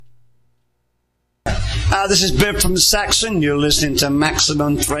This is Biff from Saxon. You're listening to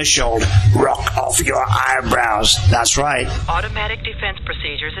Maximum Threshold. Rock off your eyebrows. That's right. Automatic defense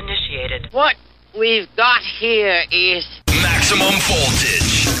procedures initiated. What we've got here is maximum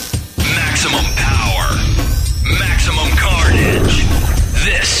voltage, maximum power, maximum carnage.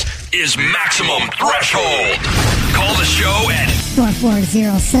 This is Maximum Threshold. Call the show at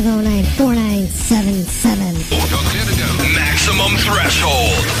 440-709-4977. Maximum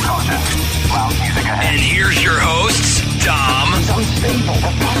Threshold. And here's your hosts, Dom. He's unstable,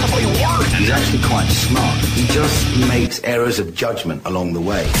 but possibly worse. He's actually quite smart. He just makes errors of judgment along the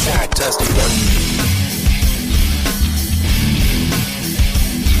way. Testing 1.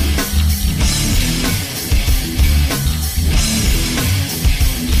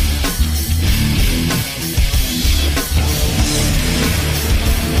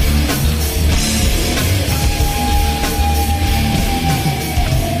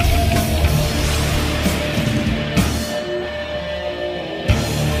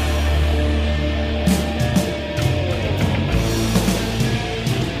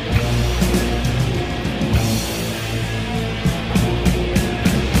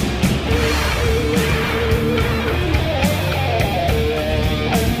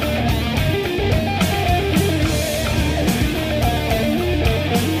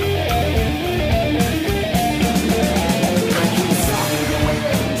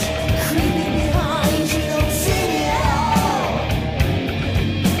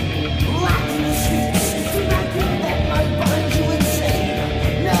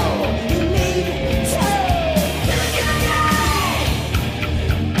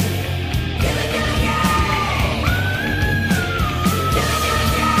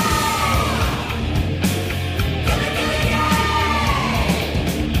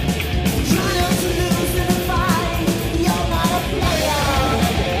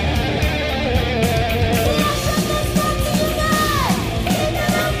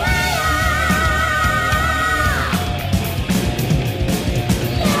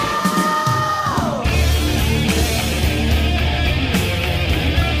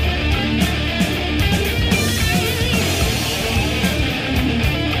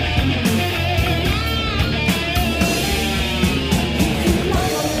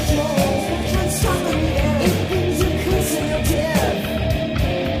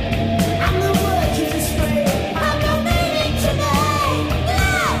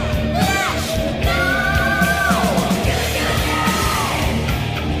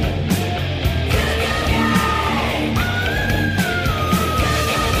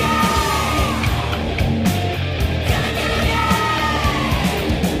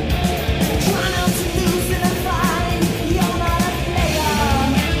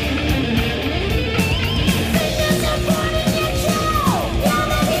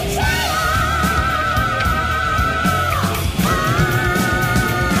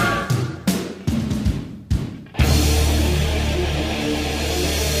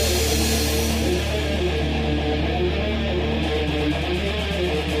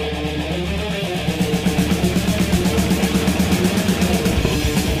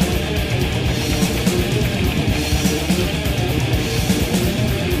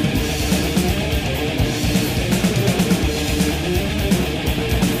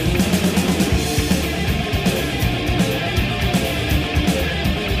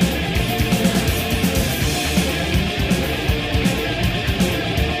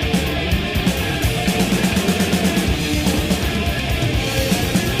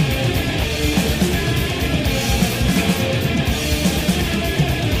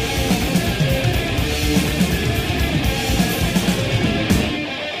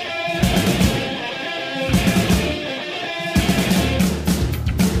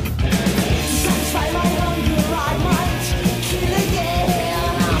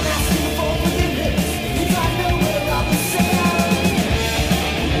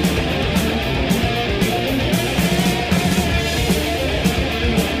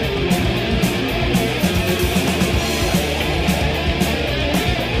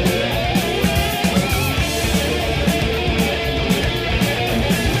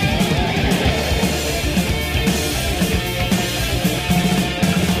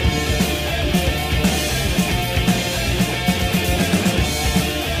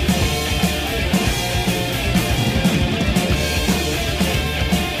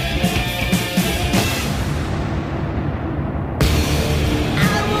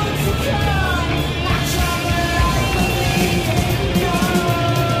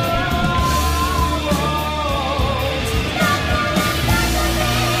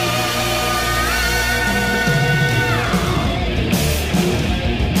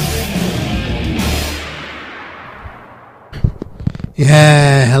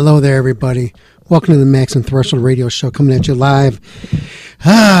 Yeah, hello there, everybody. Welcome to the Maximum Threshold Radio Show, coming at you live.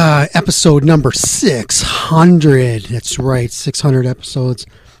 Episode number 600. That's right, 600 episodes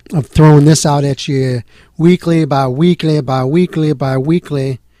of throwing this out at you weekly, bi-weekly.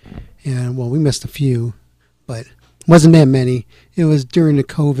 And, well, we missed a few, but wasn't that many. It was during the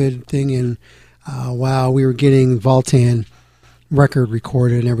COVID thing, and while we were getting Voltan record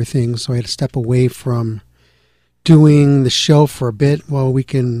recorded and everything, so I had to step away from doing the show for a bit while we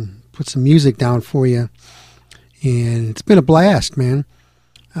can put some music down for you. And it's been a blast, man.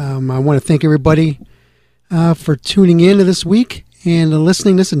 I want to thank everybody for tuning in to this week and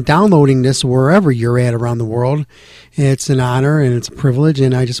listening to this and downloading this wherever you're at around the world. It's an honor and it's a privilege,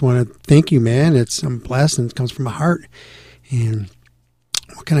 and I just want to thank you, man. I'm blessed, and it comes from my heart. And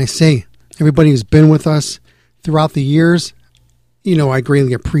what can I say? Everybody who's been with us throughout the years, you know, I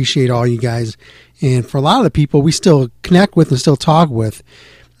greatly appreciate all you guys. And for a lot of the people we still connect with and still talk with,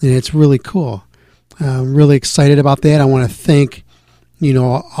 and it's really cool. I'm really excited about that. I want to thank, you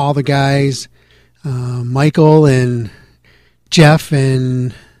know, all the guys, Michael and Jeff,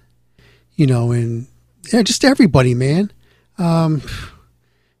 and, you know, and yeah, just everybody, man. Man,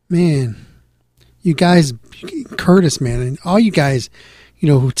 you guys, Curtis, man, and all you guys, you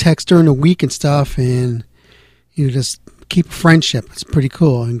know, who text during the week and stuff, and, you know, just keep a friendship. It's pretty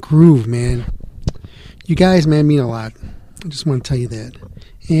cool. And Groove, man. You guys, man, mean a lot. I just want to tell you that.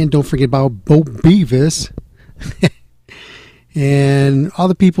 And don't forget about Bo Beavis. And all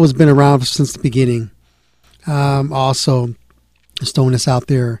the people who's been around since the beginning. Also, just throwing this out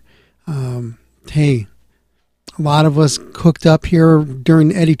there. Hey, a lot of us cooked up here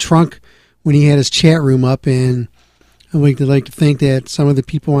during Eddie Trunk when he had his chat room up, and I'd like to think that some of the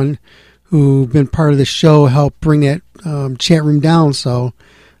people who've been part of the show helped bring that chat room down. So,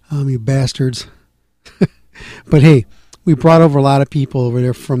 you bastards. But hey, we brought over a lot of people over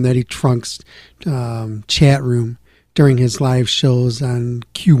there from Eddie Trunk's chat room during his live shows on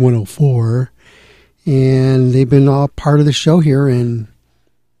Q104, and they've been all part of the show here and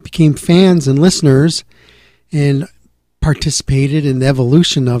became fans and listeners and participated in the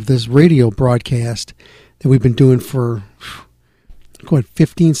evolution of this radio broadcast that we've been doing for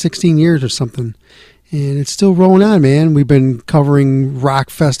 15, 16 years or something. And it's still rolling on, man. We've been covering rock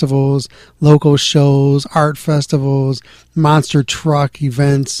festivals, local shows, art festivals, monster truck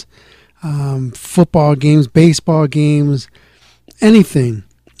events, football games, baseball games, anything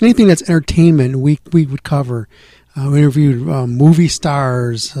that's entertainment we would cover. We interviewed movie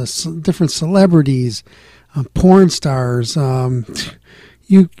stars, different celebrities, porn stars.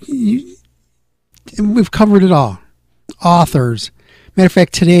 We've covered it all. Authors. Matter of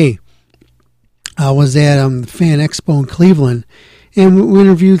fact, today I was at the Fan Expo in Cleveland, and we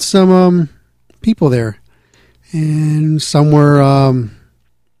interviewed some people there, and some were,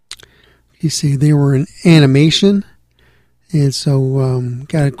 they were in animation, and so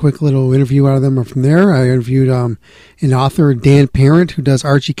got a quick little interview out of them from there. I interviewed an author, Dan Parent, who does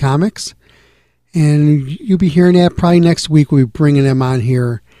Archie Comics, and you'll be hearing that probably next week. We'll be bringing them on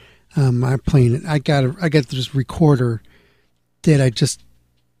here. I'm playing it. I got this recorder that I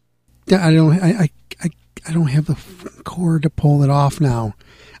don't have the cord to pull it off now.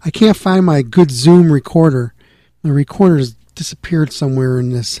 I can't find my good Zoom recorder. My recorder's disappeared somewhere in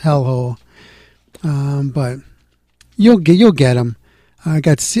this hellhole. But you'll get them. I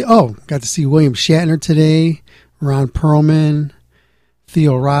got to see William Shatner today, Ron Perlman,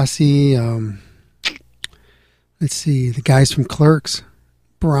 Theo Rossi. Let's see, the guys from Clerks,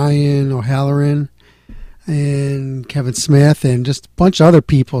 Brian O'Halloran, and Kevin Smith, and just a bunch of other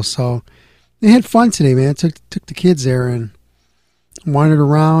people. So they had fun today, man. Took the kids there and wandered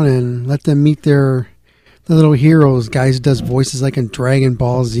around and let them meet the little heroes, guys who does voices like in Dragon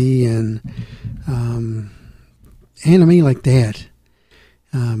Ball Z and anime like that,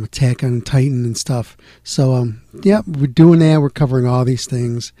 Attack on Titan and stuff. So yeah, we're doing that. We're covering all these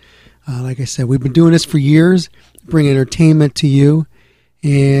things. Like I said, we've been doing this for years, bring entertainment to you.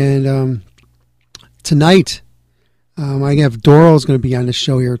 And tonight, I have Doro's going to be on the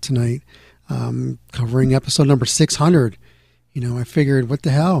show here tonight, covering episode number 600. You know, I figured, what the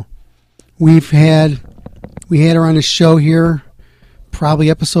hell? We had her on the show here,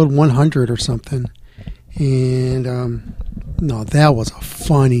 probably episode 100 or something. And no, that was a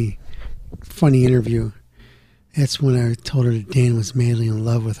funny interview. That's when I told her that Dan was madly in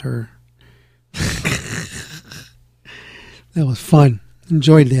love with her. That was fun.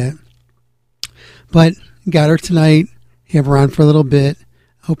 Enjoyed that. But got her tonight. Have her on for a little bit.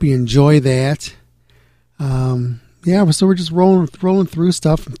 Hope you enjoy that. Yeah, so we're just rolling through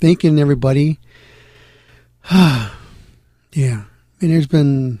stuff. I'm thanking everybody. Yeah, And there's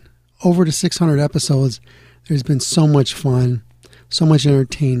been over to 600 episodes. There's been so much fun, so much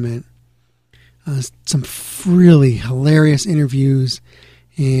entertainment, some really hilarious interviews,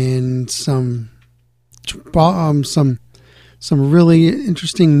 and some really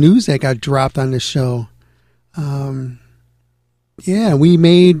interesting news that got dropped on this show. Yeah, we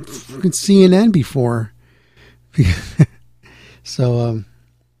made CNN before. So,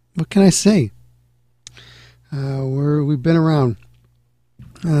 what can I say? We've been around.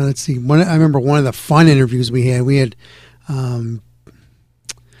 Let's see. I remember one of the fun interviews we had. Let's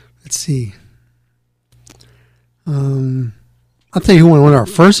see. I'll tell you who one of our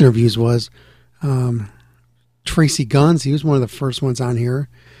first interviews was. Tracy Guns. He was one of the first ones on here.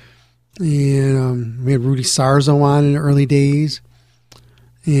 And we had Rudy Sarzo on in the early days.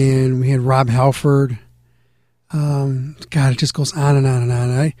 And we had Rob Halford. God, it just goes on and on and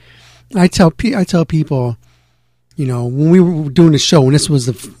on. I tell people, you know, when we were doing the show, when this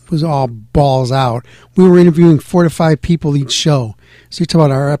was all balls out, we were interviewing 4 to 5 people each show. So you talk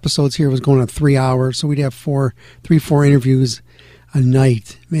about our episodes here was going on 3 hours, so we'd have 4 interviews a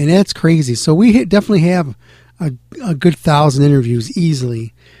night. Man, that's crazy. So we definitely have a good 1,000 interviews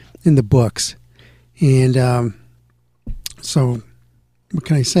easily in the books. And so what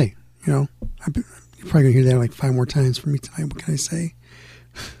can I say? You know, you're probably going to hear that like 5 more times from me tonight. What can I say?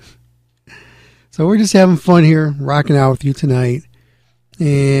 So we're just having fun here, rocking out with you tonight,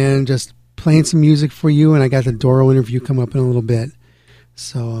 and just playing some music for you. And I got the Doro interview come up in a little bit.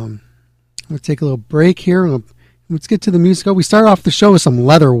 So we'll take a little break here. Let's get to the music. We start off the show with some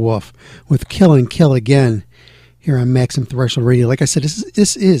Leatherwolf with Kill and Kill Again here on Maximum Threshold Radio. Like I said,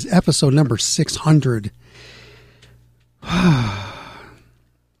 this is episode number 600.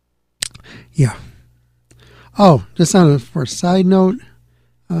 Yeah. Oh, just for a side note,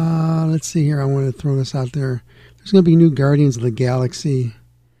 let's see here. I want to throw this out there. There's going to be new Guardians of the Galaxy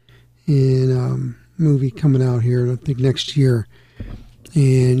in movie coming out here, I think next year.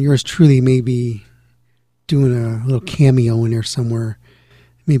 And yours truly may be doing a little cameo in there somewhere.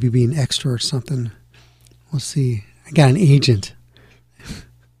 Maybe be an extra or something. We'll see. I got an agent.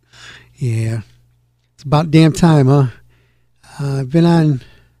 Yeah. It's about damn time, huh? I've been on...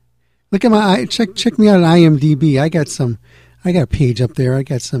 Look at check me out on IMDb. I got a page up there. I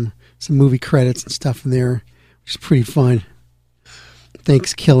got some movie credits and stuff in there, which is pretty fun.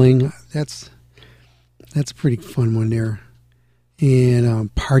 Thanks Killing. That's a pretty fun one there.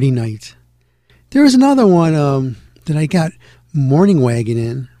 And Party Night. There was another one that I got Morning Wagon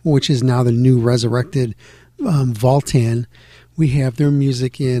in, which is now the new resurrected Voltan. We have their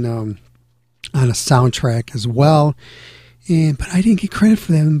music in on a soundtrack as well. But I didn't get credit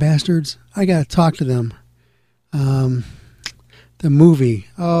for them bastards. I got to talk to them. The movie.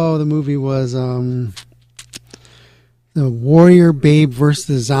 Oh, the movie was the Warrior Babe versus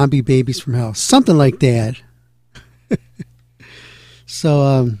the Zombie Babies from Hell. Something like that.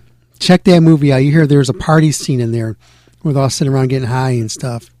 So check that movie out. You hear there's a party scene in there where they're all sitting around getting high and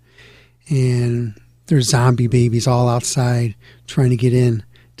stuff. And there's zombie babies all outside trying to get in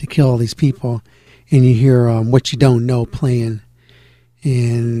to kill all these people. And you hear What You Don't Know playing.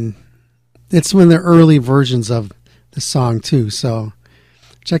 And it's one of the early versions of the song, too. So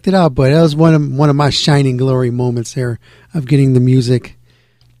check it out. But that was one of my shining glory moments there of getting the music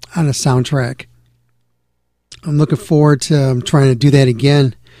on a soundtrack. I'm looking forward to trying to do that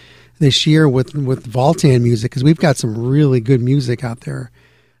again this year with Voltan music, because we've got some really good music out there.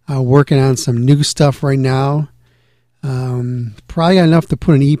 Working on some new stuff right now. Probably got enough to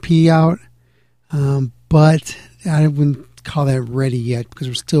put an EP out. But I wouldn't call that ready yet because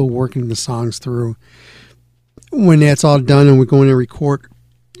we're still working the songs through. When that's all done and we're going to record,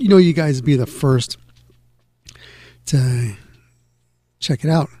 you guys be the first to check it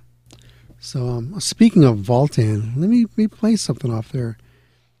out. So, speaking of Voltan, let me play something off there.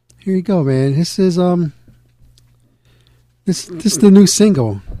 Here you go, man. This is this is the new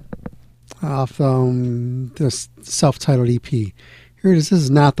single off this self-titled EP. Here it is. This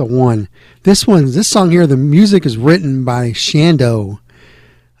is Not the One. This song here, the music is written by Shando.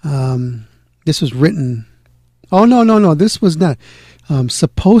 This was written. Oh no! This was not.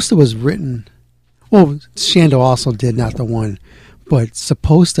 Supposed to was written. Well, Shando also did Not the One, but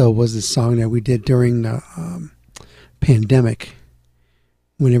Supposed to was the song that we did during the pandemic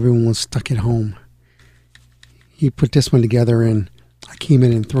when everyone was stuck at home. He put this one together, and I came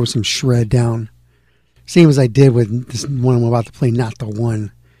in and threw some shred down. Same as I did with this one I'm about to play, Not the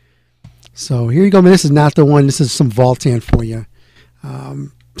One. So here you go, man. This is Not the One. This is some Voltan for you.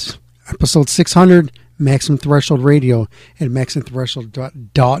 Episode 600, Maximum Threshold Radio at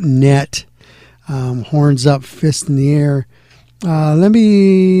maximumthreshold.net. Horns up, fist in the air. Let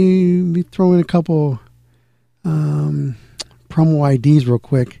me throw in a couple promo IDs real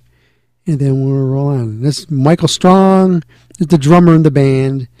quick, and then we'll roll on. This Michael Strong is the drummer in the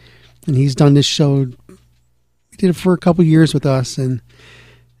band, and he's done this show. He did it for a couple years with us, and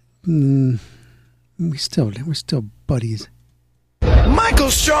we're still buddies.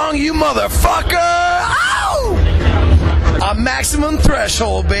 Michael Strong, you motherfucker! Ow! A maximum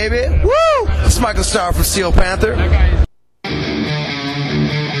threshold, baby. Woo! It's Michael Starr from Steel Panther.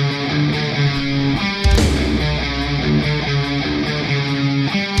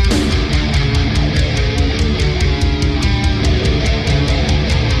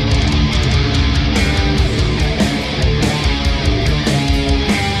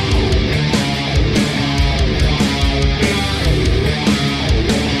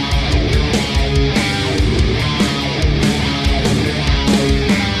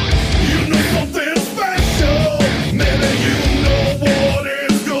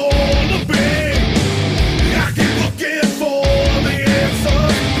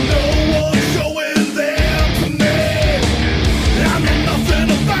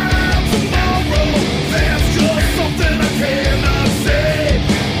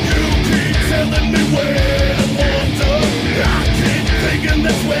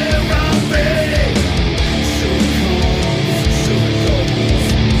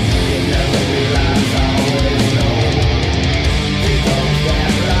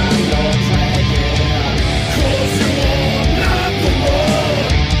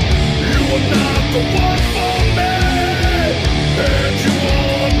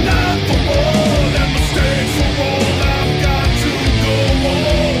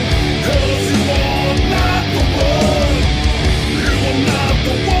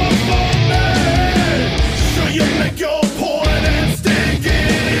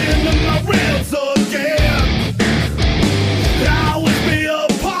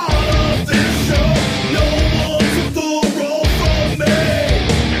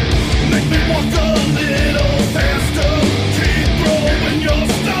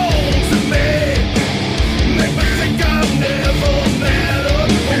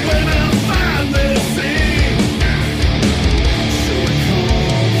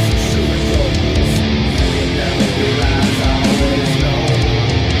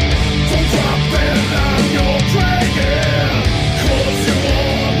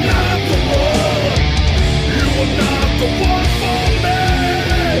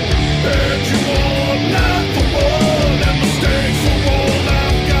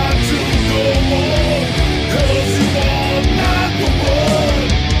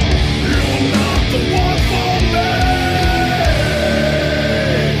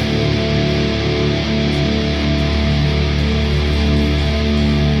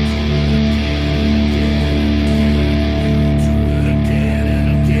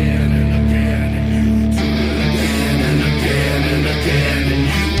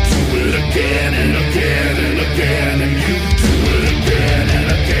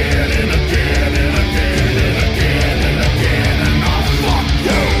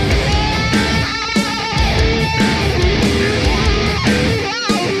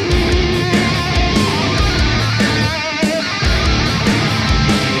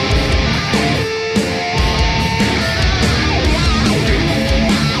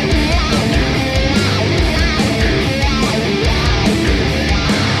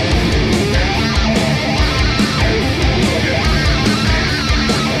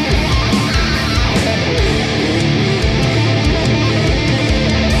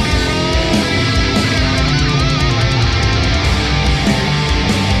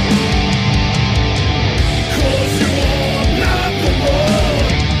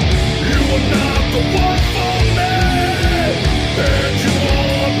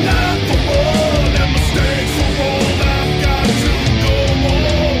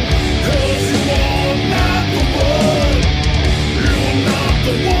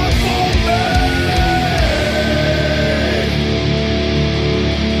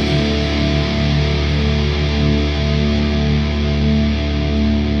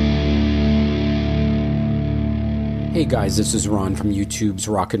 Hey guys, this is Ron from YouTube's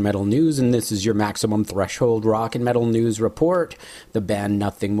Rock and Metal News, and this is your Maximum Threshold Rock and Metal News Report. The band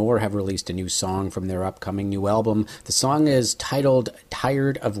Nothing More have released a new song from their upcoming new album. The song is titled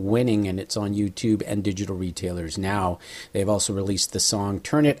Tired of Winning, and it's on YouTube and digital retailers now. They've also released the song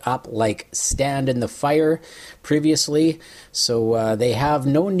Turn It Up Like Stand in the Fire previously, so they have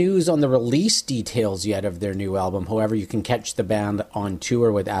no news on the release details yet of their new album. However, you can catch the band on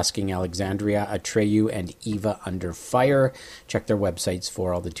tour with Asking Alexandria, Atreyu, and Eva Under Fire. Fire. Check their websites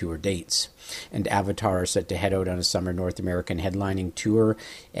for all the tour dates. And Avatar are set to head out on a summer North American headlining tour,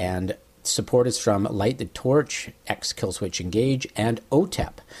 and support is from Light the Torch, Killswitch Engage, and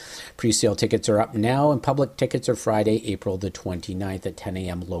OTEP. Pre-sale tickets are up now, and public tickets are Friday, April the 29th at 10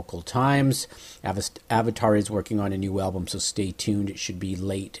 a.m. local times. Avatar is working on a new album, so stay tuned. It should be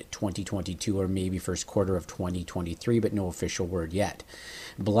late 2022 or maybe first quarter of 2023, but no official word yet.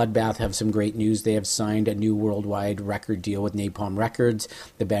 Bloodbath have some great news. They have signed a new worldwide record deal with Napalm Records.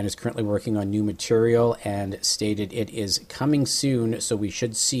 The band is currently working on new material and stated it is coming soon, so we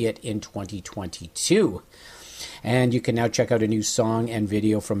should see it in 2022. And you can now check out a new song and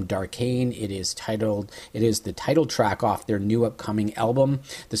video from Darkane. It is the title track off their new upcoming album.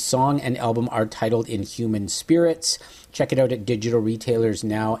 The song and album are titled Inhuman Spirits. Check it out at digital retailers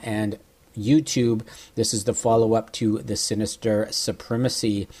now and YouTube. This is the follow-up to The Sinister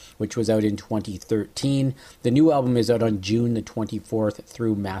Supremacy, which was out in 2013. The new album is out on June the 24th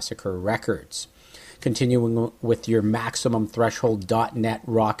through Massacre Records. Continuing with your MaximumThreshold.net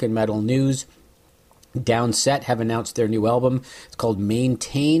rock and metal news, Downset have announced their new album. It's called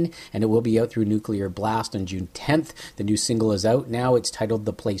Maintain, and it will be out through Nuclear Blast on June 10th. The new single is out now. It's titled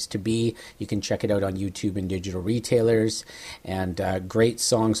The Place to Be. You can check it out on YouTube and digital retailers. And great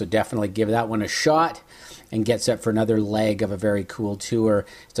song, so definitely give that one a shot and get set for another leg of a very cool tour.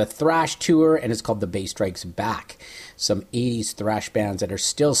 It's a thrash tour, and it's called The Bass Strikes Back. Some 80s thrash bands that are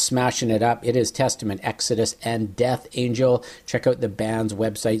still smashing it up. It is Testament, Exodus, and Death Angel. Check out the band's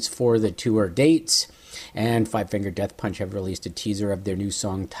websites for the tour dates. And Five Finger Death Punch have released a teaser of their new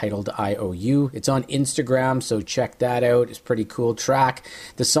song titled IOU. It's on Instagram, so check that out. It's a pretty cool track.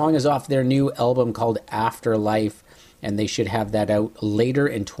 The song is off their new album called Afterlife, and they should have that out later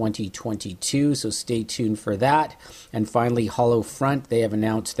in 2022, so stay tuned for that. And finally, Hollow Front, they have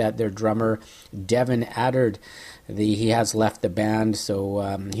announced that their drummer, Devin Addard, he has left the band,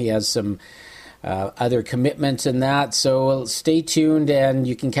 so he has some other commitments in that, so stay tuned, and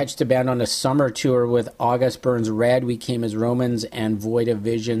you can catch the band on a summer tour with August Burns Red, We Came as Romans, and Void of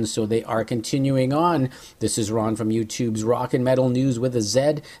Vision, so they are continuing on. This is Ron from YouTube's Rock and Metal News with a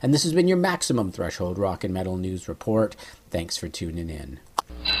Z, and this has been your Maximum Threshold Rock and Metal News Report. Thanks for tuning in.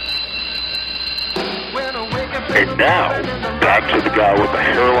 And now, back to the guy with the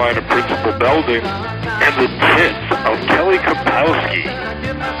hairline of Principal Belding and the tits of Kelly Kapowski,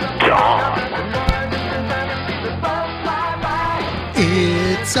 Don.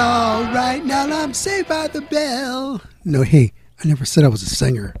 It's all right now, I'm saved by the bell. No, hey, I never said I was a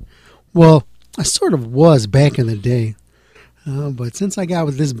singer. Well, I sort of was back in the day. But since I got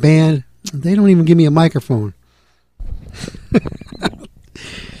with this band, they don't even give me a microphone.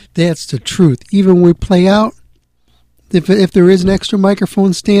 That's the truth. Even when we play out, if there is an extra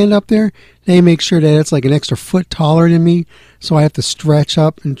microphone stand up there, they make sure that it's like an extra foot taller than me, so I have to stretch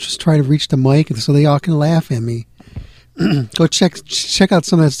up and just try to reach the mic so they all can laugh at me. Go check out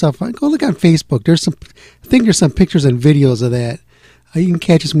some of that stuff. Go look on Facebook. I think there's some pictures and videos of that. You can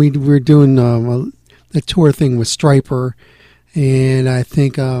catch us when we were doing the tour thing with Striper, and I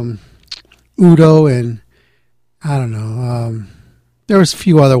think Udo, and I don't know. There was a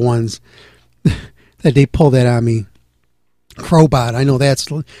few other ones that they pulled that on me. Crowbot, I know that's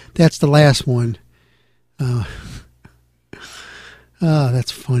the last one.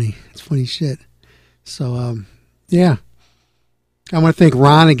 That's funny. It's funny shit. So, yeah. I want to thank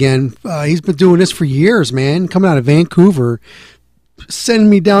Ron again. He's been doing this for years, man. Coming out of Vancouver, sending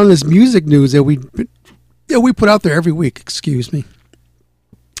me down this music news that we put out there every week. Excuse me.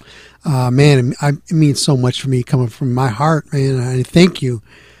 Man, it means so much for me, coming from my heart, man. I thank you.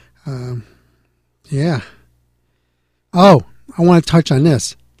 Yeah. Oh, I want to touch on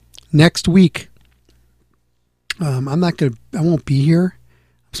this. Next week, I won't be here.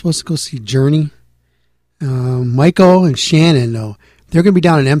 I'm supposed to go see Journey. Michael and Shannon, though, they're going to be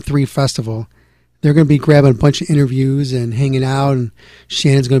down at M3 Festival. They're going to be grabbing a bunch of interviews and hanging out, and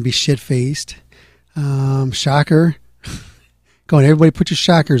Shannon's going to be shit-faced. Shocker. Go on, everybody put your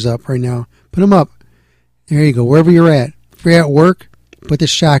shockers up right now. Put them up. There you go, wherever you're at. If you're at work, put the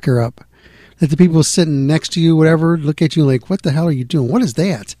shocker up. Let the people sitting next to you, whatever, look at you like, what the hell are you doing? What is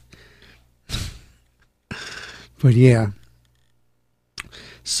that? But yeah.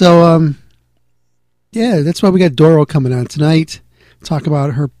 So, yeah, that's why we got Doro coming on tonight. Talk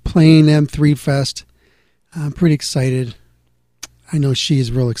about her playing M3 Fest. I'm pretty excited. I know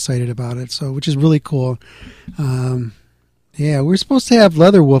she's real excited about it, so which is really cool. Yeah, we're supposed to have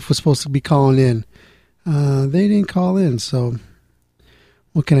Leatherwolf was supposed to be calling in. They didn't call in, so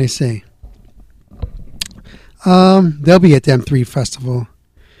what can I say? They'll be at the M3 Festival.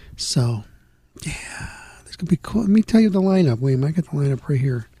 So, yeah, there's going to be cool. Let me tell you the lineup. Wait, I got the lineup right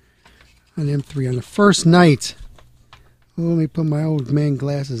here on M3 on the first night. Oh, let me put my old man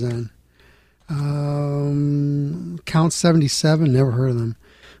glasses on. Count 77, never heard of them.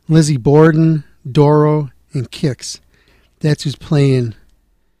 Lizzie Borden, Doro, and Kix. That's who's playing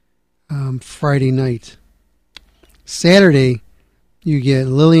Friday night. Saturday, you get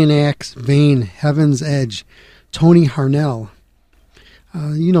Lillian Axe, Vane, Heaven's Edge, Tony Harnell.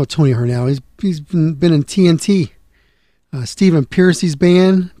 You know Tony Harnell. He's been in TNT. Stephen Piercy's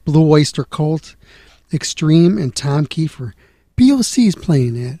band, Blue Oyster Cult, Extreme, and Tom Kiefer. BOC's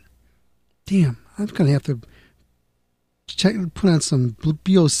playing that. Damn, I'm going to have to put on some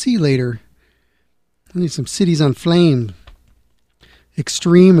BOC later. I need some Cities on Flame.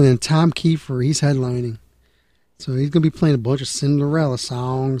 Extreme, and then Tom Kiefer, he's headlining. So he's going to be playing a bunch of Cinderella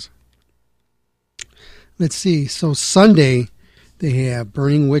songs. Let's see. So Sunday, they have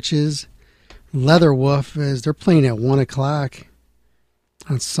Burning Witches, Leatherwolf, as they're playing at 1 o'clock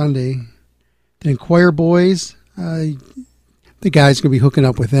on Sunday. Then Choir Boys, the guy's going to be hooking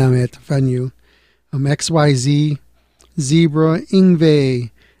up with them at the venue. XYZ, Zebra, Ingve.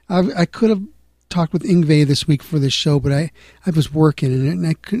 I could have talked with Ingve this week for this show, but I was working and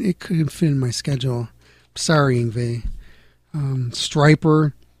it couldn't fit in my schedule. Sorry, Ingve.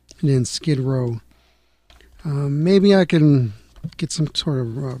 Striper, and then Skid Row. Maybe I can get some sort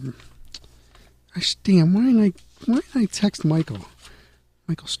of. Damn! Why didn't I text Michael?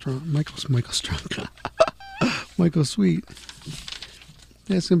 Michael Strong. Michael Strong. Michael Sweet.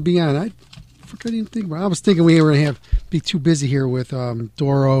 That's gonna be on. I didn't think about it. I was thinking we were gonna be too busy here with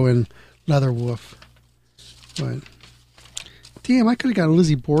Doro and Leatherwolf, but damn, I could have got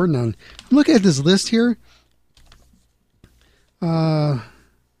Lizzie Borden on. I'm looking at this list here.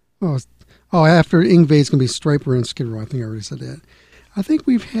 After Ingve is gonna be Striper and Skid Row. I think I already said that. I think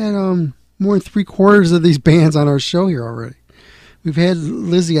we've had more than 3/4 of these bands on our show here already. We've had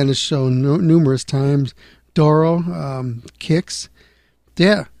Lizzie on the show numerous times. Doro, Kix.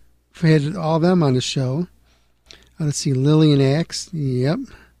 Yeah, we've had all of them on the show. Let's see, Lillian Axe. Yep.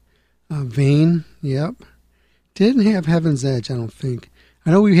 Vane. Yep. Didn't have Heaven's Edge, I don't think.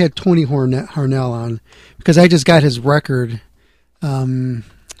 I know we had Tony Harnell on because I just got his record.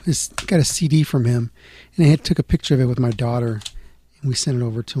 Got a CD from him, and I took a picture of it with my daughter. We sent it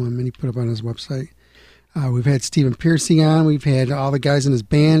over to him, and he put it up on his website. We've had Stephen Piercy on. We've had all the guys in his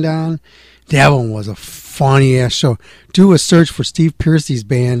band on. That one was a funny-ass show. Do a search for Steve Piercy's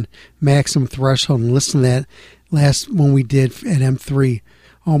band, Maximum Threshold, and listen to that last one we did at M3.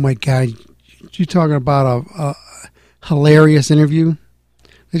 Oh, my God. You talking about a hilarious interview?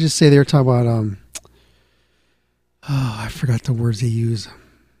 Let's just say they were talking about, I forgot the words they use.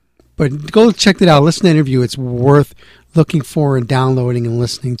 But go check it out. Listen to the interview. It's worth looking for and downloading and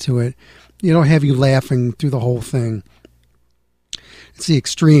listening to it. It'll have you laughing through the whole thing. It's the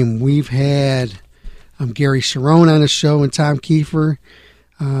Extreme. We've had Gary Sharon on the show and Tom Kiefer.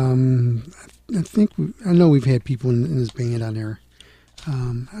 I know we've had people in his band on there.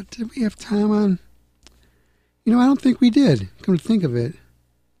 Did we have Tom on? I don't think we did. Come to think of it.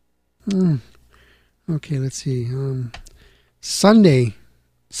 Okay, let's see. Sunday.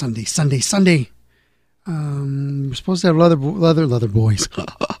 We're supposed to have Leather Boys.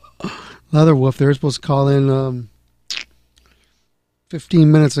 Leatherwolf. They were supposed to call in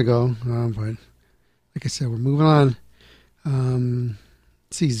 15 minutes ago. But like I said, we're moving on.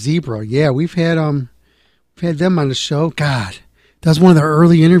 Let's see, Zebra. Yeah, we've had them on the show. God, that was one of the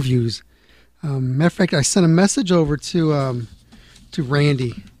early interviews. Matter of fact, I sent a message over to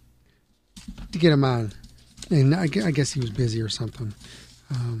Randy to get him on, and I guess he was busy or something.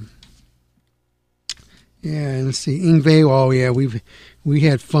 And let's see, Ingve. Oh yeah, we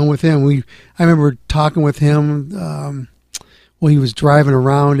had fun with him. I remember talking with him while he was driving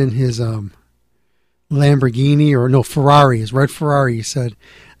around in his Lamborghini Ferrari, his red Ferrari. He said,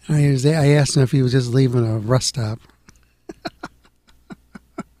 I asked him if he was just leaving a rest stop.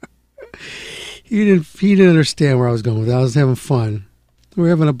 He didn't understand where I was going with that. I was having fun. We were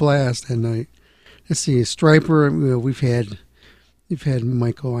having a blast that night. Let's see, Striper. We've had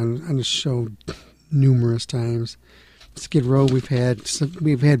Michael on the show numerous times. Skid Row, we've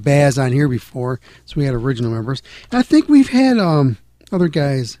had Baz on here before, so we had original members. And I think we've had other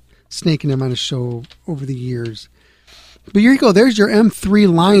guys snaking them on the show over the years. But here you go. There's your M3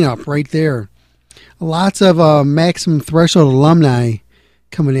 lineup right there. Lots of Maximum Threshold alumni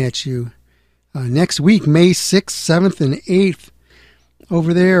coming at you. Next week, May 6th, 7th, and 8th,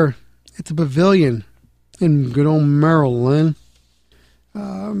 over there at the Pavilion in good old Maryland.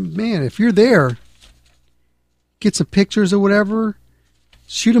 Man, if you're there, get some pictures or whatever,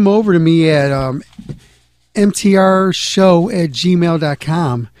 shoot them over to me at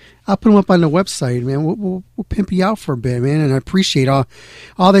mtrshow@gmail.com. I'll put them up on the website, man. We'll pimp you out for a bit, man, and I appreciate all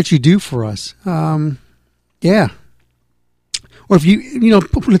that you do for us. Yeah. Or if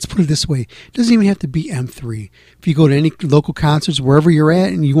let's put it this way. It doesn't even have to be M3. If you go to any local concerts, wherever you're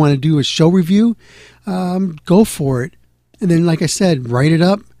at, and you want to do a show review, go for it. And then, like I said, write it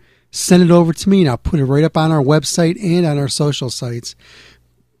up, send it over to me, and I'll put it right up on our website and on our social sites.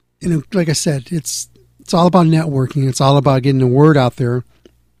 And like I said, it's all about networking. It's all about getting the word out there.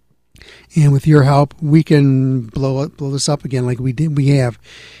 And with your help, we can blow this up again like we have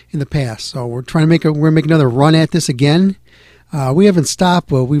in the past. So we're trying to make another run at this again. We haven't stopped,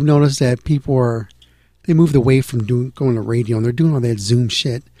 but we've noticed that people they moved away from going to radio, and they're doing all that Zoom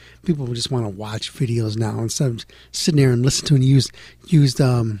shit. People just want to watch videos now instead of sitting there and listen to and used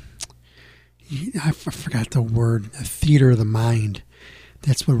I forgot the word, the theater of the mind.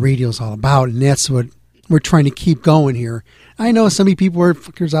 That's what radio's all about, and that's what we're trying to keep going here. I know some of you people are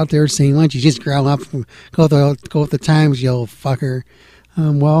fuckers out there saying, why don't you just growl up and go with the times, you old fucker.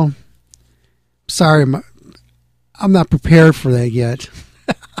 Well, sorry, I'm not prepared for that yet.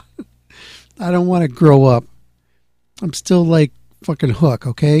 I don't want to grow up. I'm still like fucking Hook,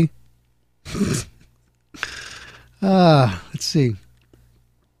 okay? Let's see.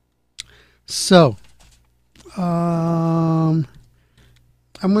 So, I'm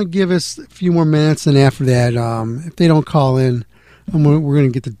going to give us a few more minutes, and after that, if they don't call in, we're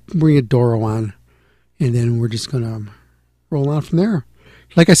going to get Doro on, and then we're just going to roll on from there.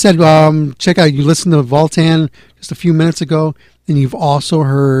 Like I said, check out, you listened to Voltan just a few minutes ago, and you've also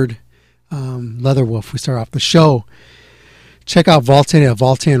heard Leatherwolf. We start off the show. Check out Voltan at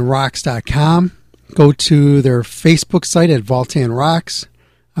voltanrocks.com. Go to their Facebook site at Voltan Rocks.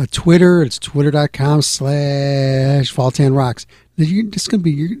 Twitter, it's twitter.com/VoltanRocks. You're going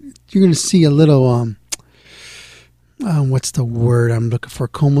to see a little, what's the word I'm looking for?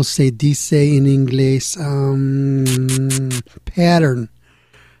 Como se dice in English? Pattern.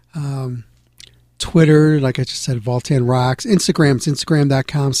 Twitter, like I just said, Voltan Rocks. Instagram, it's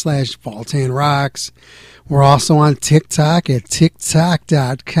instagram.com/VoltanRocks. We're also on TikTok at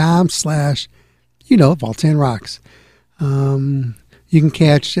tiktok.com/Voltan Rocks. You can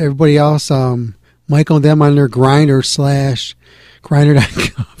catch everybody else, Michael and them on their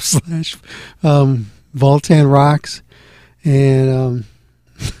grinder.com/Voltan Rocks. And,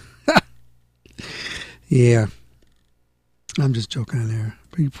 yeah, I'm just joking on there.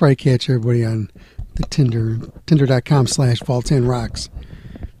 But you probably catch everybody on the tinder.com/Voltan Rocks.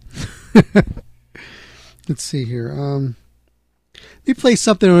 Let's see here. Let me play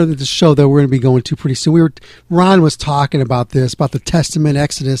something on the show that we're going to be going to pretty soon. Ron was talking about this, about the Testament,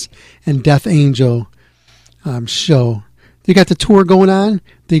 Exodus, and Death Angel show. They got the tour going on.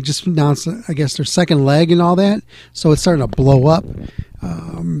 They just announced, I guess, their second leg and all that. So it's starting to blow up.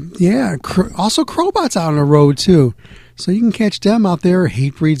 Yeah, also Crowbot's out on the road too. So you can catch them out there.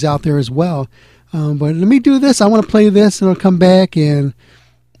 Hatebreed's out there as well. But let me do this. I want to play this, and I'll come back and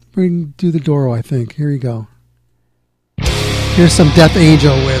do the Doro, I think. Here you go. Here's some Death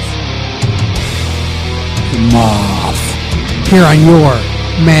Angel with Moth. Here on your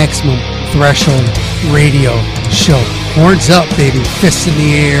Maximum Threshold radio show. Horns up, baby. Fists in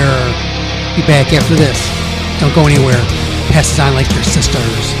the air. Be back after this. Don't go anywhere. Pass it on like your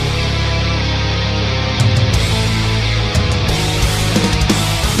sisters.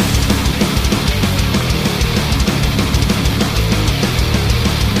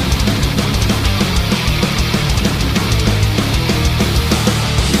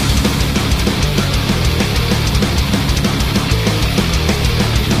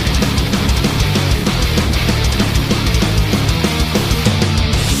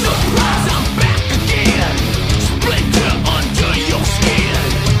 Surprise, I'm back again. Splinter under your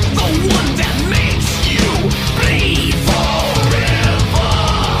skin.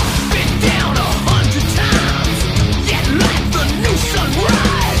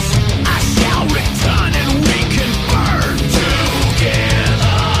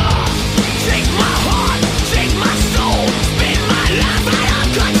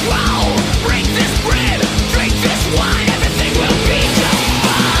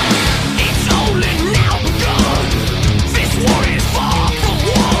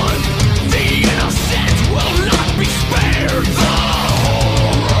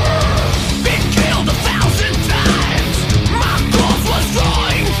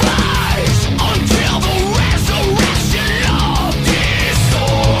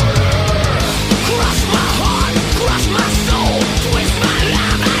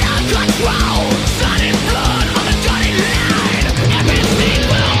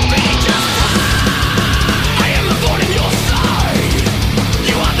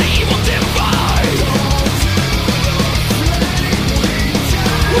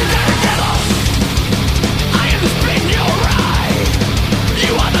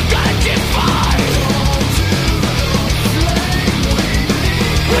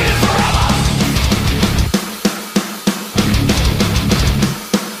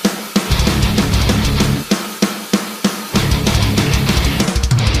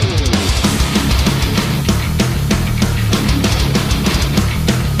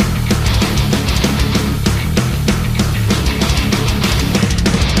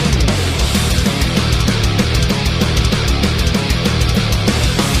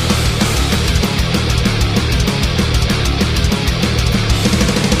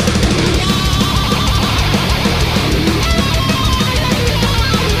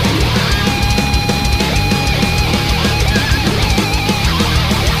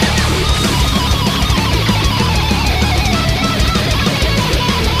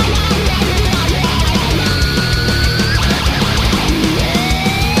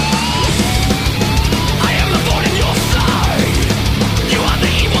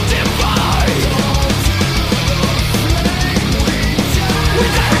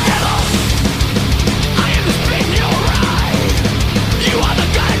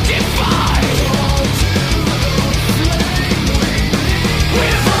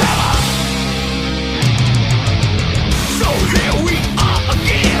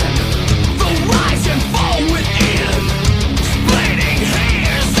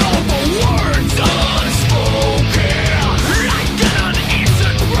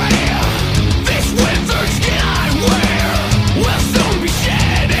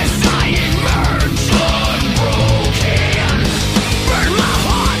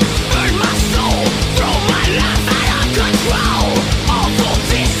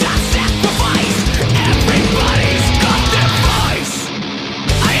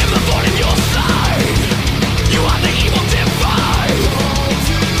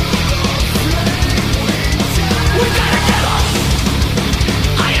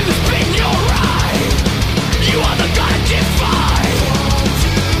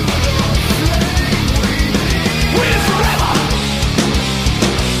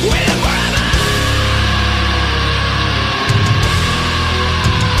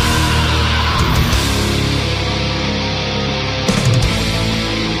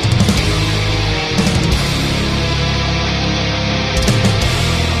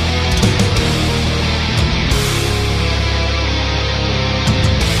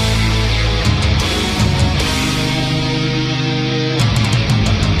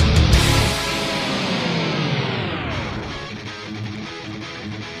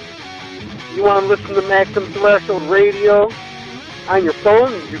 you want to listen to Maximum Threshold Radio on your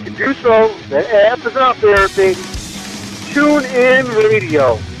phone, you can do so. The app is out there, baby. Tune in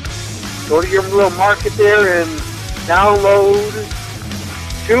Radio. Go to your little market there and download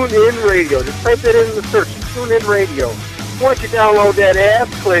Tune In Radio. Just type that in the search, Tune In Radio. Once you download that app,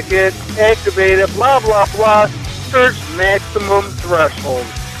 click it, activate it, blah, blah, blah. Search Maximum Threshold.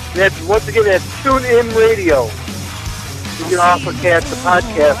 Once again, that's Tune In Radio. You can also catch the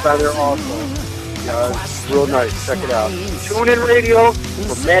podcast on there also. It's real nice. Check it out. Tune In Radio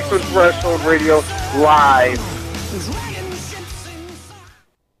from Maximum Threshold Radio live.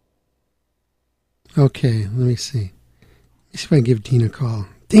 Okay, let me see. Let me see if I can give Dean a call.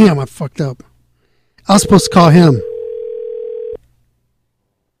 Damn, I fucked up. I was supposed to call him.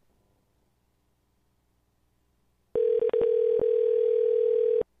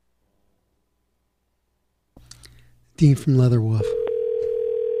 Dean from Leatherwolf.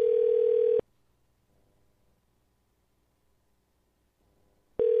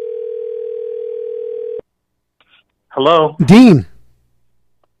 Hello? Dean.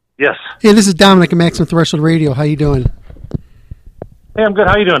 Yes. Hey, this is Dominic at Maximum Threshold Radio. How you doing? Hey, I'm good.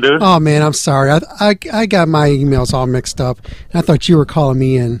 How you doing, dude? Oh, man, I'm sorry. I got my emails all mixed up. And I thought you were calling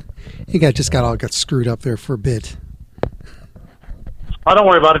me in. You just got screwed up there for a bit. Oh, don't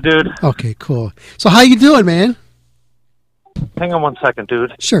worry about it, dude. Okay, cool. So how you doing, man? Hang on one second,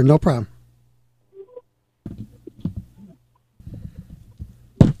 dude. Sure, no problem.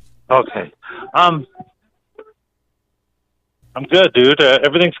 Okay. I'm good, dude.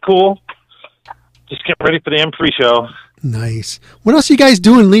 Everything's cool. Just getting ready for the M3 show. Nice. What else are you guys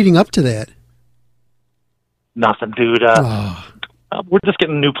doing leading up to that? Nothing, dude. We're just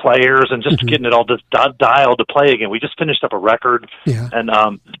getting new players and just getting it all just dialed to play again. We just finished up a record,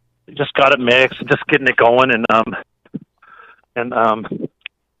 and just got it mixed and just getting it going,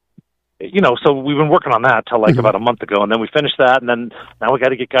 so we've been working on that till about a month ago, and then we finished that, and then now we got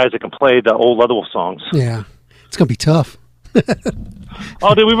to get guys that can play the old Leatherwolf songs. Yeah, it's gonna be tough.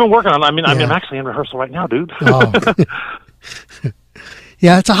 Oh, dude, we've been working on it. I'm actually in rehearsal right now, dude. Oh.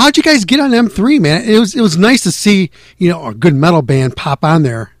 Yeah, so how'd you guys get on M3, man? It was nice to see, a good metal band pop on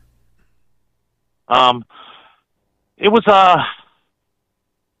there. It was I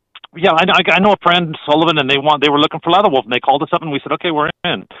know a friend, Sullivan, and they were looking for Leatherwolf, and they called us up, and we said, okay, we're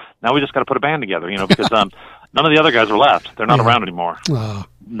in. Now we just got to put a band together, because none of the other guys are left. They're not around anymore. Oh.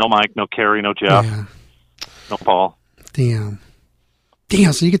 No Mike, no Kerry, no Jeff, no Paul. Damn.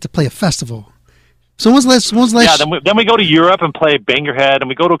 So you get to play a festival. So when's last? Yeah, then we go to Europe and play Bang Your Head, and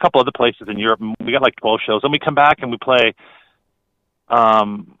we go to a couple other places in Europe, and we got like 12 shows. Then we come back and we play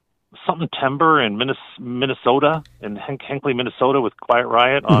something Timber in Minnesota, in Hinckley, Minnesota, with Quiet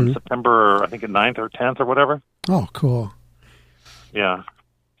Riot on September, I think, 9th or 10th or whatever. Oh, cool. Yeah.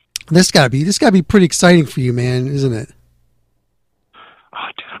 This gotta be pretty exciting for you, man, isn't it? Oh,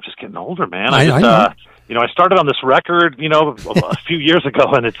 dude, I'm just getting older, man. I started on this record, a few years ago,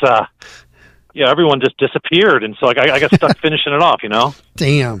 and it's everyone just disappeared, and so I got stuck finishing it off,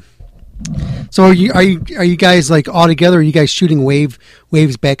 Damn. So are you guys like all together? Or are you guys shooting waves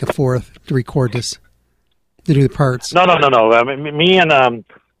back and forth to record this, to do the parts? No. Me and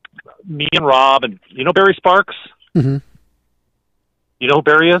Rob, and Barry Sparks. Mm-hmm. You know who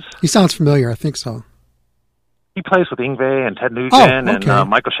Barry is? He sounds familiar. I think so. He plays with Yngwie and Ted Nugent and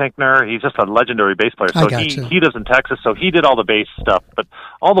Michael Schenkner. He's just a legendary bass player. So he lives in Texas, so he did all the bass stuff, but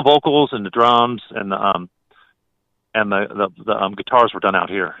all the vocals and the drums and the guitars were done out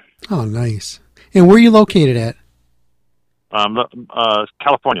here. Oh, nice. And where are you located at?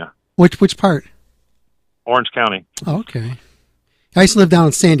 California. Which part? Orange County. Oh, okay. I used to live down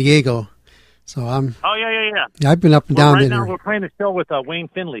in San Diego, so I'm. Oh yeah. Yeah, I've been up and down right there. Now we're playing a show with Wayne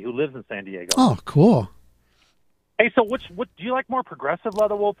Finley, who lives in San Diego. Oh, cool. Hey, so what do you like more, progressive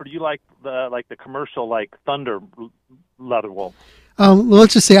Leatherwolf, or do you like the commercial Thunder Leatherwolf? Well,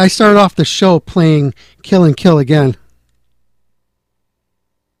 let's just say I started off the show playing Kill and Kill Again.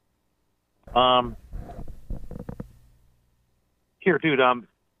 Here, dude. Hang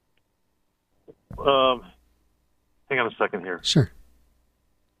on a second here. Sure.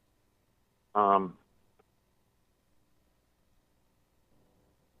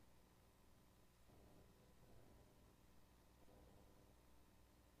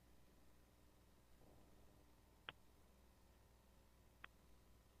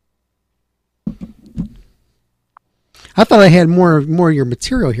 I thought I had more of your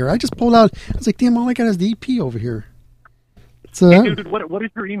material here. I just pulled out. I was like, damn, all I got is the EP over here. So, hey, dude, what is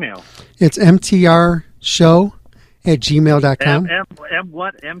your email? It's mtrshow@gmail.com.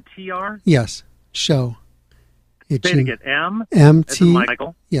 What? MTR? Yes, show Say it again. M. MT. As in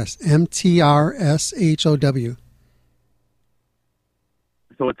Michael. Yes, MTRSHOW.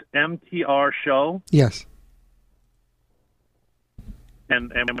 So it's MTR Show. Yes.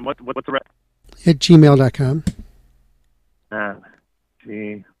 And what's the rest? At gmail.com.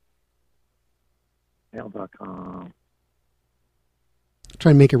 Gmail.com. Try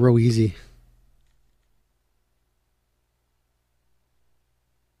and make it real easy.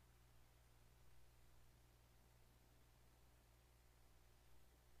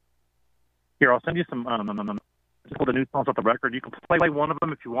 Here, I'll send you some just pull the new songs off the record. You can play one of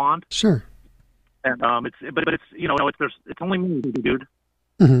them if you want. Sure. And it's it's only me, dude.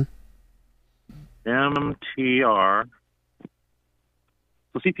 Mm-hmm. MTR.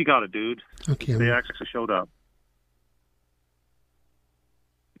 So see if you got it, dude. Okay. They actually showed up.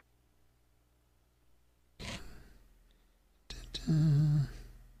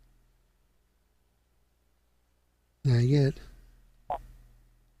 Not yet.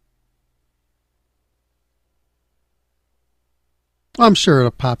 I'm sure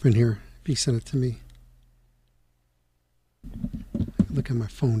it'll pop in here if you send it to me. Look at my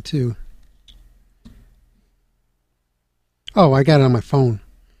phone too. Oh, I got it on my phone.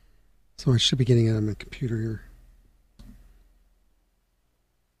 So I should be getting it on my computer here.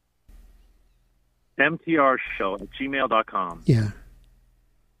 MTR Show at gmail.com. Yeah.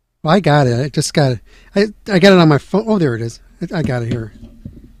 Well, I got it. I just got it. I got it on my phone. Oh, there it is. I got it here.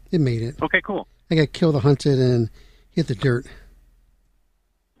 It made it. Okay, cool. I got Kill the Hunted and Hit the Dirt.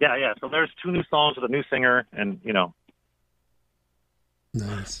 Yeah. So there's 2 new songs with a new singer, and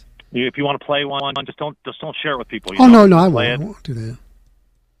Nice. If you want to play one, just don't share it with people. No, I won't do that.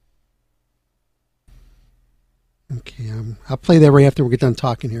 Okay, I'll play that right after we get done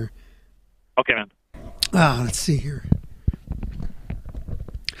talking here. Okay, man. Let's see here.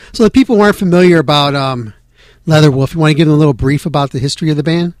 So the people who aren't familiar about Leatherwolf, you want to give them a little brief about the history of the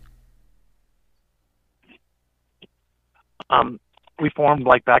band? We formed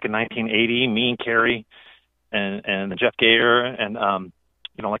back in 1980. Me and Carrie and Jeff Gayer, and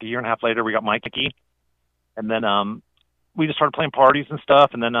like a year and a half later, we got Mikey, and then we just started playing parties and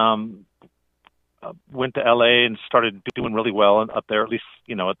stuff, and then went to LA and started doing really well up there, at least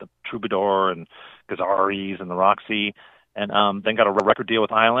at the Troubadour and Gazzari's and the Roxy, and then got a record deal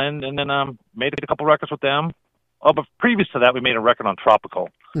with Island, and then made a couple records with them. Oh, but previous to that, we made a record on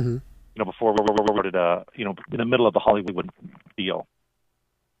Tropical. Mm-hmm. Before we recorded, in the middle of the Hollywood deal.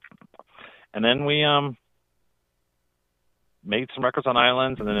 And then we made some records on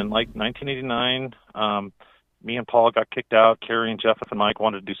Islands, and then in 1989, me and Paul got kicked out. Carrie and Jeff and Mike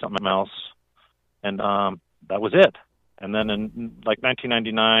wanted to do something else, and that was it. And then in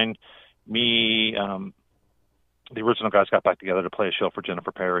 1999, me, the original guys got back together to play a show for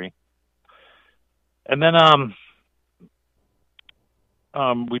Jennifer Perry. And then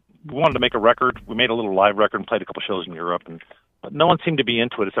we wanted to make a record. We made a little live record and played a couple shows in Europe, but no one seemed to be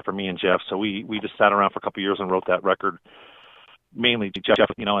into it except for me and Jeff. So we just sat around for a couple of years and wrote that record, mainly to Jeff,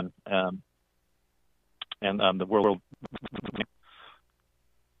 and the world.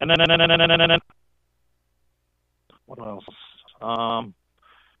 And then what else?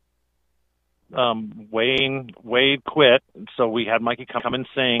 Wade quit, so we had Mikey come and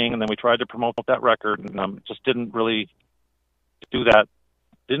sing, and then we tried to promote that record, and it just didn't really do that.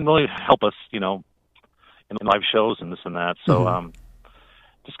 Didn't really help us, in live shows and this and that. So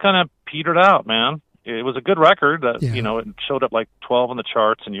just kind of petered out, man. It was a good record that it showed up 12 on the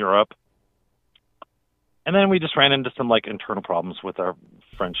charts in Europe, and then we just ran into some internal problems with our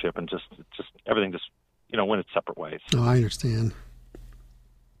friendship, and just everything just went its separate ways. Oh, I understand.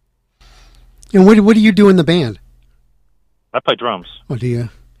 And what do you do in the band? I play drums. Oh, do you?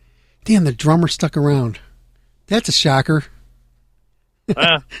 Damn, the drummer stuck around. That's a shocker.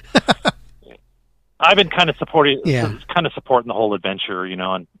 I've been kind of supporting the whole adventure,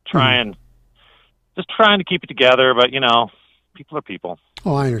 and trying to keep it together, but people are people.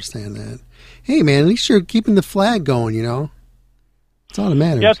 Oh, I understand that. Hey, man, at least you're keeping the flag going, It's all that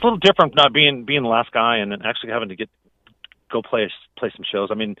matters. Yeah, it's a little different not being the last guy and then actually having to go play some shows.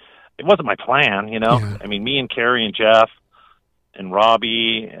 I mean, it wasn't my plan, Yeah. I mean, me and Carrie and Jeff and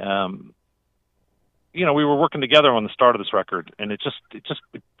Robbie, we were working together on the start of this record, and it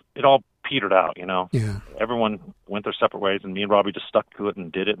all petered out, Yeah. Everyone went their separate ways, and me and Robbie just stuck to it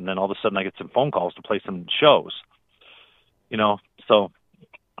and did it, and then all of a sudden I get some phone calls to play some shows, so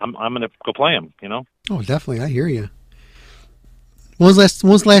I'm going to go play them, Oh, definitely. I hear you. When was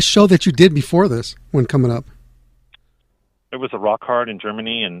the last show that you did before this one coming up? It was a Rock Hard in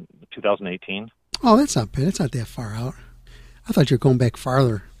Germany in 2018. Oh, that's not bad. It's not that far out. I thought you were going back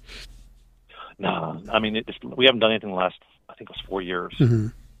farther. No, I mean, we haven't done anything the last, I think it was 4 years. Mm-hmm.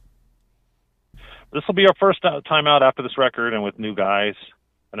 This will be our first time out after this record, and with new guys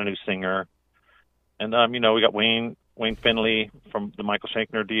and a new singer. And, we got Wayne Finley from the Michael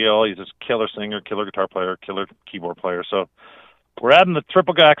Shankner deal. He's this killer singer, killer guitar player, killer keyboard player. So we're adding the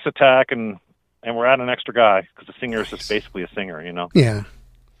triple gax attack, and we're adding an extra guy because the singer is just basically a singer, Yeah.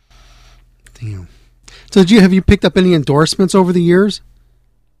 Damn. So have you picked up any endorsements over the years?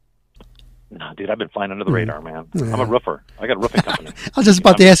 No, dude, I've been flying under the radar, man. Yeah. I'm a roofer. I got a roofing company. I was just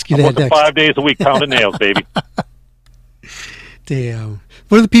about to ask you that next. 5 days a week pounding nails, baby. Damn.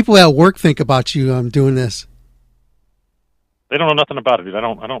 What do the people at work think about you doing this? They don't know nothing about it, dude. I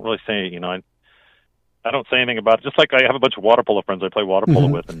don't really say, I don't say anything about it. Just like I have a bunch of water polo friends I play water polo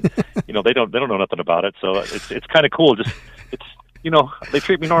with, and they don't know nothing about it. So it's kind of cool. Just they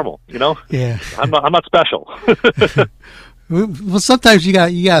treat me normal. Yeah. I'm not special. Well, sometimes you got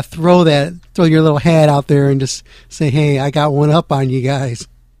to throw your little hat out there and just say, "Hey, I got one up on you guys.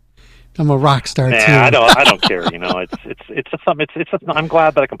 I'm a rock star too." I don't care. It's just something. I'm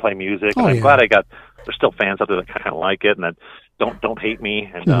glad that I can play music, and I'm glad there's still fans out there that kind of like it and that don't hate me,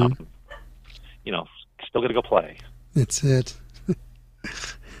 and still got to go play. That's it.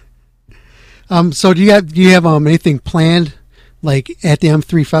 So do you have anything planned, like at the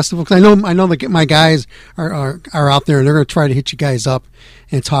M3 festival? Because I know that my guys are out there and they're going to try to hit you guys up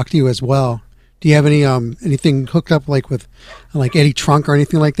and talk to you as well. Do you have anything hooked up like with like Eddie Trunk or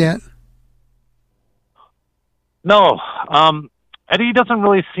anything like that? No, Eddie doesn't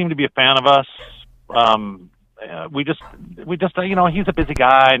really seem to be a fan of us. We just he's a busy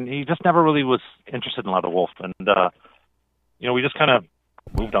guy and he just never really was interested in Leatherwolf, and we just kind of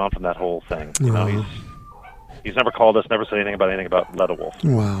moved on from that whole thing. He's never called us, never said anything about Leatherwolf.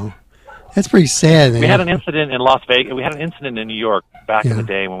 Wow. That's pretty sad. We had an incident in Las Vegas. We had an incident in New York back in the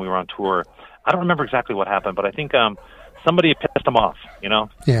day when we were on tour. I don't remember exactly what happened, but I think somebody pissed him off,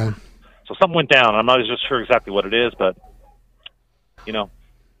 Yeah. So something went down. I'm not just sure exactly what it is, but,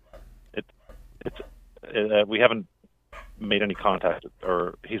 we haven't made any contact,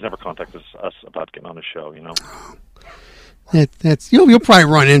 or he's never contacted us about getting on the show, That's you'll probably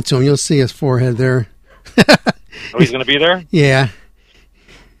run into him. You'll see his forehead there. Oh, he's going to be there? Yeah.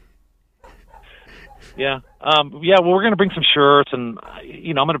 Yeah. Well, we're going to bring some shirts, and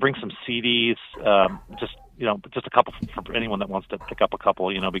I'm going to bring some CDs. Just a couple for anyone that wants to pick up a couple.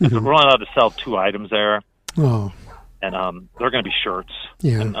 Because we're only allowed to sell 2 items there. Oh. And they're going to be shirts.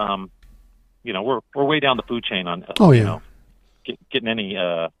 Yeah. And we're way down the food chain on. Getting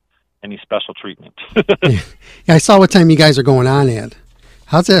any special treatment. Yeah, I saw what time you guys are going on at.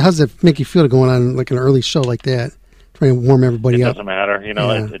 How's it make you feel to going on like an early show like that? Trying to warm everybody up. It doesn't matter,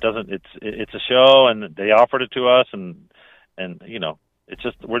 It doesn't. It's a show, and they offered it to us, and it's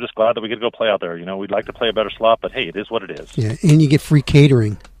just we're just glad that we get to go play out there. We'd like to play a better slot, but hey, it is what it is. Yeah, and you get free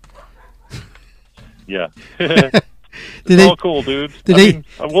catering. Yeah. It's all cool, dude.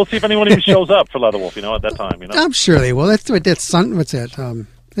 We'll see if anyone even shows up for Leatherwolf, at that time, I'm sure they will. That's what's that?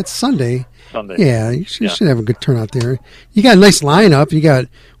 It's Sunday. Sunday. Yeah, you should have a good turnout there. You got a nice lineup. You got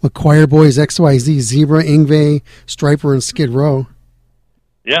Choir Boys, XYZ, Zebra, Ingve, Striper, and Skid Row.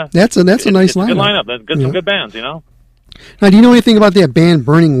 Yeah, that's a nice lineup. Good lineup. Some good bands, Now, do you know anything about that band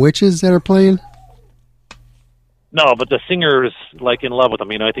Burning Witches that are playing? No, but the singer is like in love with them.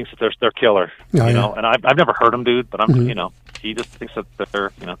 He thinks that they're killer. And I've never heard them, dude. But he just thinks that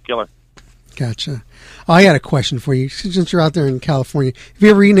they're killer. Gotcha. Oh, I got a question for you. Since you're out there in California, have you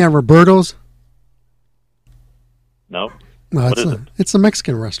ever eaten at Roberto's? No. No, it's a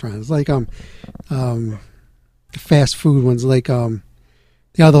Mexican restaurant. It's like fast food ones, like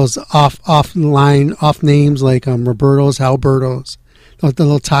those off names like Roberto's, Alberto's, the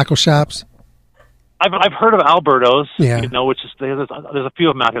little taco shops. I've heard of Alberto's, yeah. Which is there's a few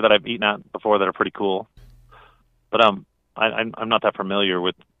of them out here that I've eaten at before that are pretty cool, but I'm not that familiar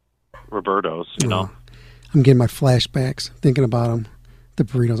with Roberto's, I'm getting my flashbacks thinking about them, the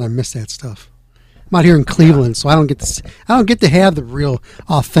burritos. I miss that stuff. I'm out here in Cleveland, so I don't get to have the real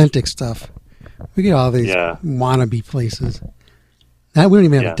authentic stuff. We get all these wannabe places. Now we don't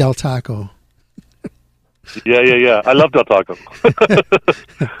even have a Del Taco. Yeah. I love Del Taco.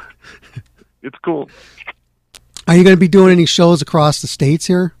 It's cool. Are you going to be doing any shows across the states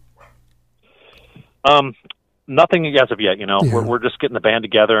here? Nothing as of yet. We're just getting the band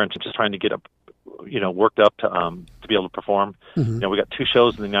together and just trying to get worked up to be able to perform. Mm-hmm. We got 2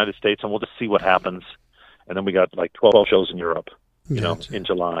 shows in the United States, and we'll just see what happens. And then we got like 12 shows in Europe, in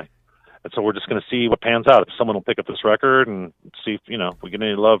July. And so we're just going to see what pans out. If someone will pick up this record and see if we get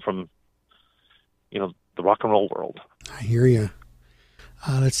any love from the rock and roll world. I hear you.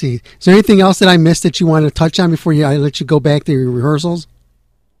 Let's see. Is there anything else that I missed that you want to touch on before I let you go back to your rehearsals?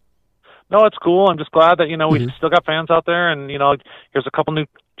 No, it's cool. I'm just glad that, we still got fans out there, and, here's a couple new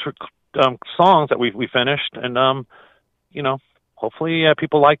songs that we finished, and, hopefully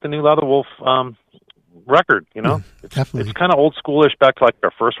people like the new Leatherwolf record, Definitely. It's kind of old schoolish back to like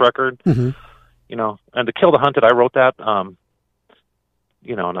our first record, and To Kill the Hunted, I wrote that, and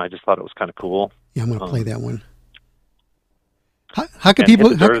I just thought it was kind of cool. Yeah, I'm going to play that one. How can people?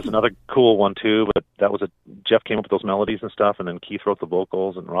 There's another cool one too, but that was Jeff came up with those melodies and stuff, and then Keith wrote the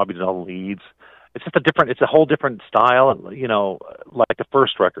vocals, and Robbie did all the leads. It's just it's a whole different style, and like the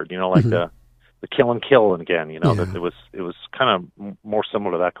first record, like the Kill and Kill, and again, that it was kind of more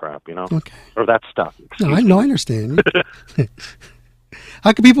similar to that crap, okay, or that stuff. No, I understand.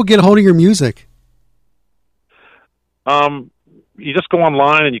 How can people get a hold of your music? You just go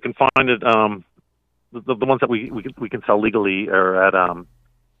online and you can find it. The ones that we can sell legally are at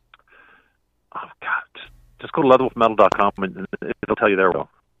just go to leatherwolfmetal.com and it'll tell you there.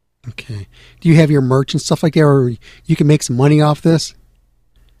 Okay. Do you have your merch and stuff like that, or you can make some money off this?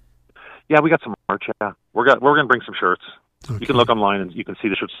 Yeah, we got some merch. Yeah, we're gonna bring some shirts. Okay. You can look online and you can see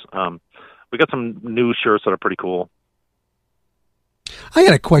the shirts. We got some new shirts that are pretty cool. I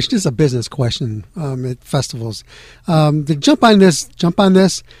got a question. This is a business question at festivals. To jump on this,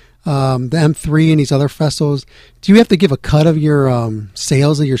 the M3 and these other festivals, do you have to give a cut of your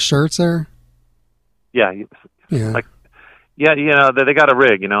sales of your shirts there? Yeah. Yeah. They got a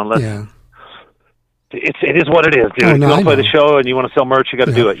rig, unless it is what it is, dude. Oh, no, if you want to play the show and you want to sell merch, you got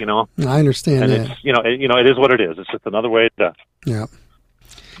to do it, I understand and that. It is what it is. It's just another way to. Yeah.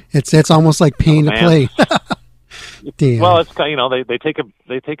 It's almost like paying to play. Damn. Well, it's they take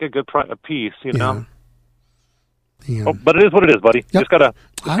a good piece, Yeah. Oh, but it is what it is, buddy. Yep. You just gotta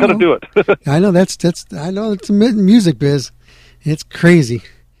do it. I know I know it's a music biz. It's crazy,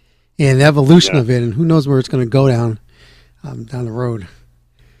 and the evolution of it, and who knows where it's going to go down the road.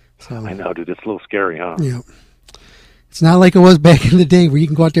 So I know, dude. It's a little scary, huh? Yeah. It's not like it was back in the day where you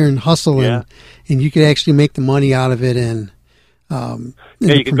can go out there and hustle and you could actually make the money out of it and.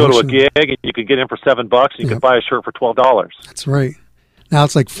 You can go to a gig and you can get in for $7 and you can buy a shirt for $12. That's right. Now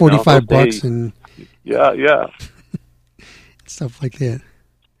it's like $45 and yeah. stuff like that.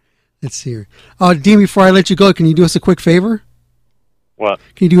 Let's see here. Oh, Dean, before I let you go, can you do us a quick favor? What?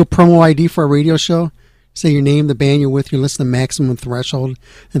 Can you do a promo ID for our radio show? Say your name, the band you're with, you listen to Maximum Threshold,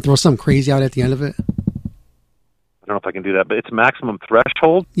 and throw something crazy out at the end of it. I don't know if I can do that, but it's Maximum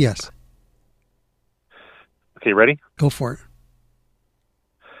Threshold? Yes. Okay, ready? Go for it.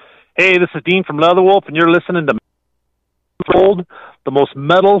 Hey, this is Dean from Leatherwolf, and you're listening to Threshold, the most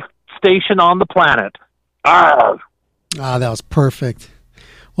metal station on the planet. Arrgh. Ah, that was perfect.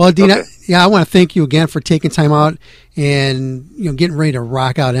 Well, Dean, okay. I want to thank you again for taking time out and getting ready to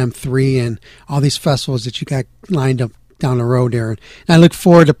rock out M3 and all these festivals that you got lined up down the road there. And I look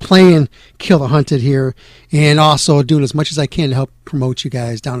forward to playing Kill the Hunted here and also doing as much as I can to help promote you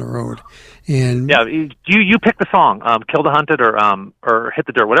guys down the road. And yeah, you pick the song, Kill the Hunted or Hit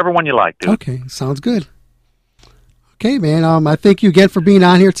the Dirt, whatever one you like, dude. Okay, sounds good. Okay, man. I thank you again for being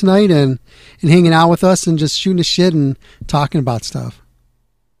on here tonight and hanging out with us and just shooting the shit and talking about stuff.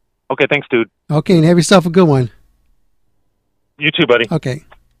 Okay, thanks, dude. Okay, and have yourself a good one. You too, buddy. Okay.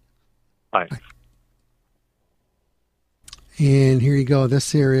 Bye. And here you go.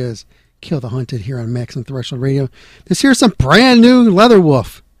 This here is Kill the Hunted here on Maximum Threshold Radio. This here's some brand new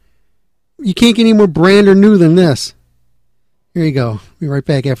Leatherwolf. You can't get any more brand or new than this. Here you go. Be right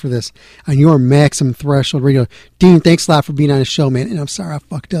back after this on your Maximum Threshold Radio. Dean, thanks a lot for being on the show, man. And I'm sorry I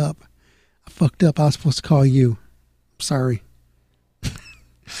fucked up. I was supposed to call you. I'm sorry.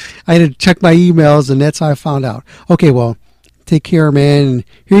 I had to check my emails, and that's how I found out. Okay, well, take care, man. And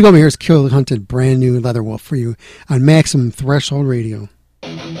here you go. Here's Kill the Hunted, brand new Leatherwolf for you on Maximum Threshold Radio.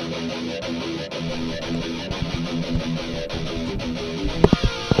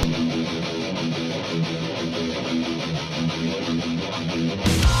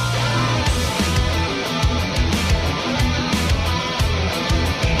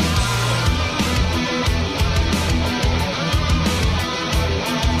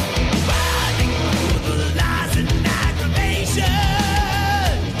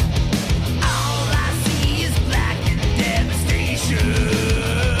 All I see is black and devastation.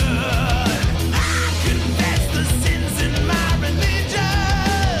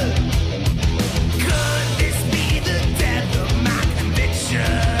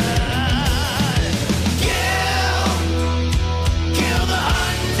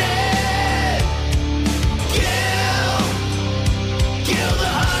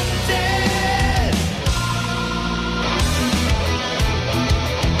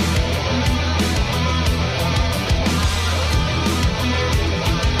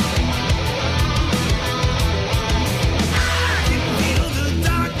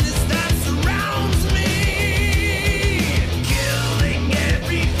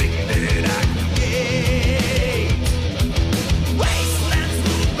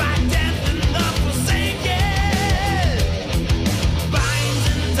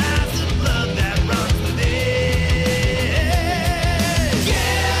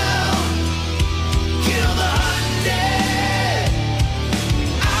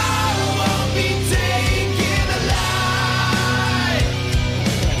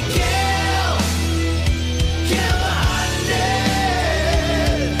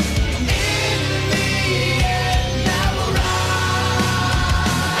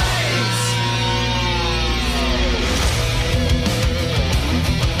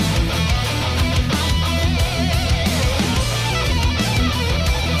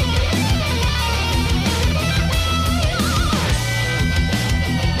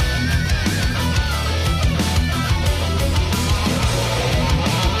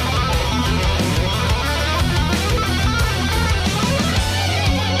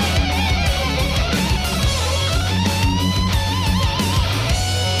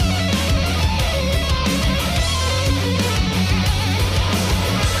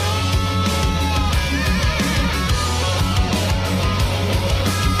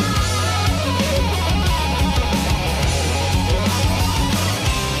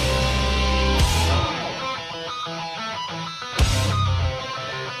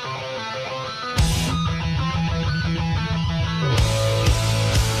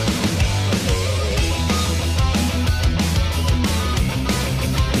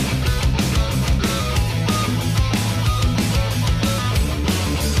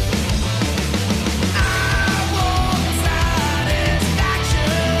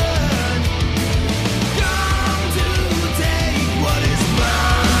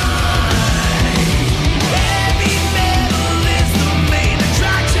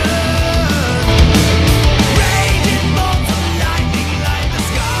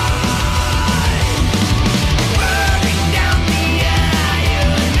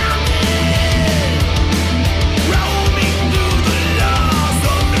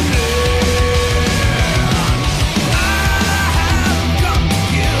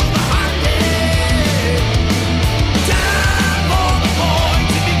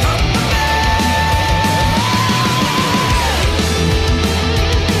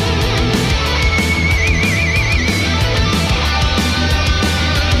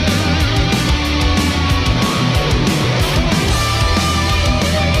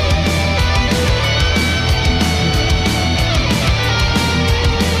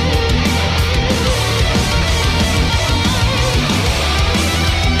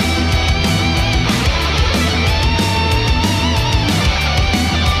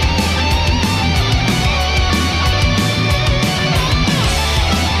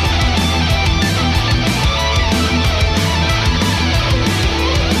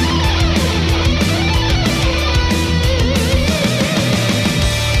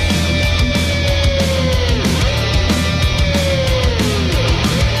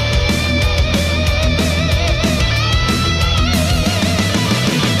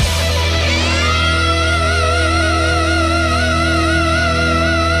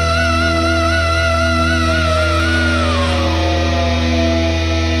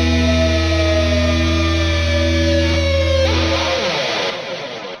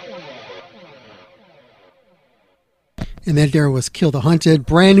 And that there was Kill the Hunted,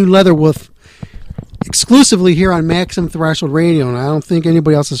 brand new Leatherwolf, exclusively here on Maximum Threshold Radio, and I don't think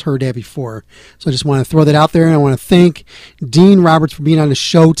anybody else has heard that before. So I just want to throw that out there, and I want to thank Dean Roberts for being on the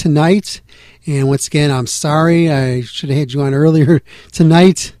show tonight. And once again, I'm sorry. I should have had you on earlier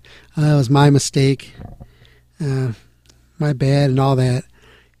tonight. It was my mistake. My bad and all that.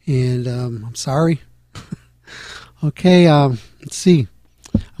 And I'm sorry. Okay, let's see.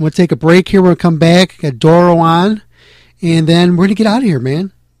 I'm going to take a break here. We're going to come back, get Doro on, and then we're going to get out of here,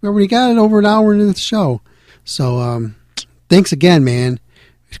 man. We already got it over an hour into the show. So thanks again, man.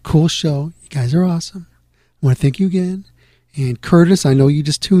 Cool show. You guys are awesome. I want to thank you again. And Curtis, I know you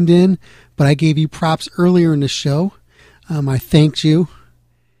just tuned in, but I gave you props earlier in the show. I thanked you.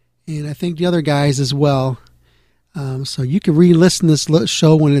 And I thanked the other guys as well. So you can re-listen to this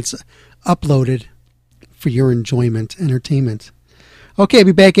show when it's uploaded for your enjoyment, entertainment. Okay, I'll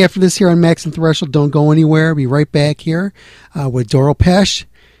be back after this here on Max and Threshold. Don't go anywhere. I'll be right back here with Doro Pesch,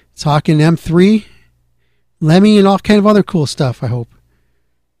 talking M3, Lemmy, and all kind of other cool stuff, I hope.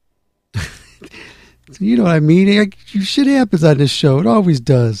 You know what I mean? Shit happens on this show. It always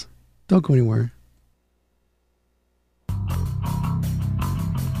does. Don't go anywhere.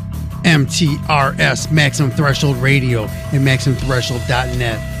 MTRS, Maximum Threshold Radio, and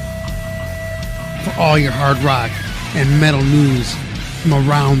MaximumThreshold.net. For all your hard rock and metal news from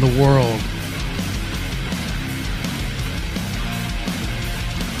around the world.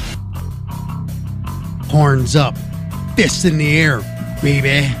 Horns up, fists in the air,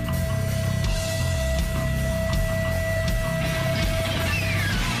 baby.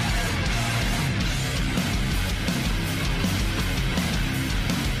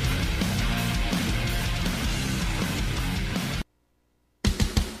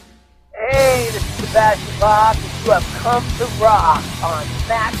 Sebastian Bach, and you have come to rock on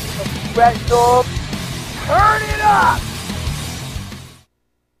Maximum Threshold. Turn it up!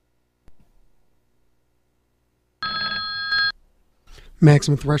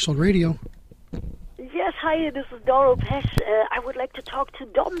 Maximum Threshold Radio. Yes, hi, this is Doro Pesch. I would like to talk to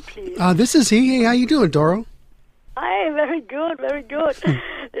Dom, please. This is he. Hey, how you doing, Doro? Hi, very good, very good.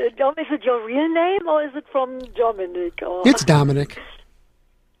 Dom, is it your real name, or is it from Dominic? Or... It's Dominic.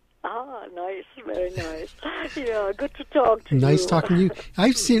 Ah, nice, very nice. Yeah, good to talk to you. Nice talking to you.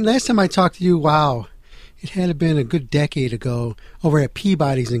 I've seen, last time I talked to you, wow, it had been a good decade ago over at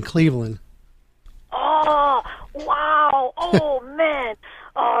Peabody's in Cleveland. Oh, wow. Oh, man.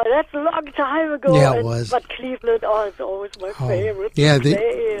 Oh, that's a long time ago. Yeah, it was. But Cleveland, is always my favorite. Yeah,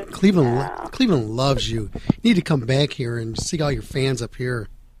 Cleveland loves you. You need to come back here and see all your fans up here.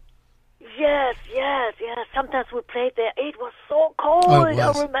 Yes. Sometimes we played there. It was so cold. Oh, it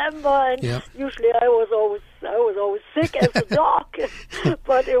was. I remember, and usually I was always sick as a dog.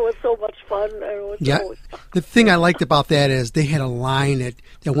 But it was so much fun. The thing I liked about that is they had a line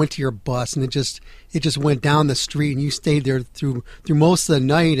that went to your bus, and it just went down the street, and you stayed there through most of the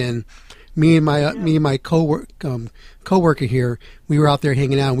night. And me and my coworker here, we were out there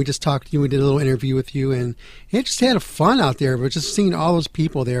hanging out, and we just talked to you. We did a little interview with you, and it just had fun out there. But just seeing all those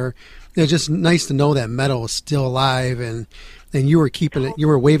people there. It's just nice to know that metal was still alive, and you were keeping it. You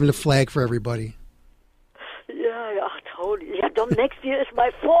were waving the flag for everybody. Yeah, totally. Yeah, next year is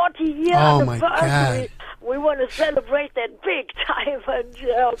my 40-year anniversary. My God. We want to celebrate that big time, and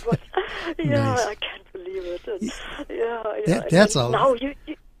nice. I can't believe it. And,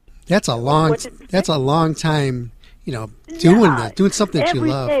 that's a long time. Doing something that you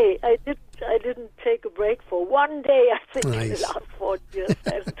love. Every day, I didn't take a break for one day. I think in the last 40 years.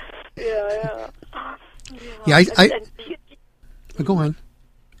 Go on.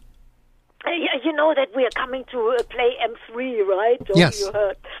 You know that we are coming to play M3, right? Yes. You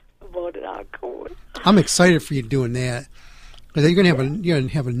heard about it. Cool. I'm excited for you doing that. You're gonna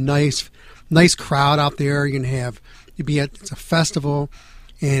have a nice crowd out there. It's a festival,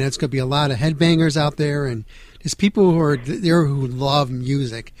 and it's gonna be a lot of headbangers out there, and there's people who are there who love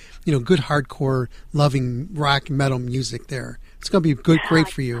music. Good hardcore, loving rock and metal music there. It's gonna be great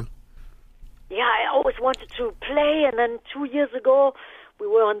for you. Yeah, I always wanted to play, and then 2 years ago we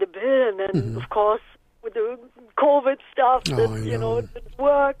were on the bill, and then of course with the COVID stuff, it didn't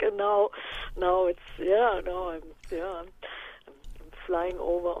work, and now I'm flying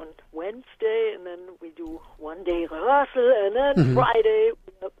over on Wednesday, and then we do one day rehearsal, and then Friday,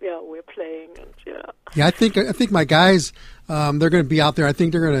 we're playing, and Yeah, I think my guys, they're going to be out there. I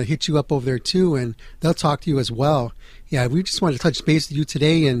think they're going to hit you up over there too, and they'll talk to you as well. Yeah, we just wanted to touch base with you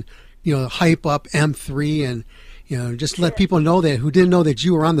today, and hype up M3, and just let people know that who didn't know that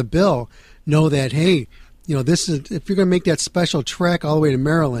you were on the bill, know that hey, this is if you're going to make that special trek all the way to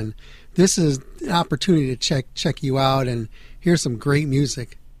Maryland, this is an opportunity to check you out and hear some great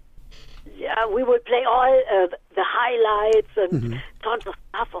music. Yeah, we will play all the highlights and tons of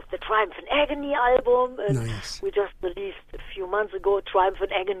stuff of the Triumph and Agony album. And nice. We just released a few months ago Triumph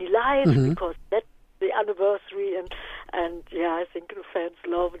and Agony Live because that's the anniversary. And yeah, I think the fans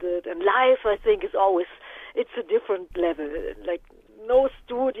loved it. And live, I think, is always, it's a different level. Like, no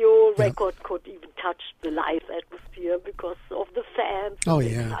studio record could even touch the live atmosphere because of the fans, the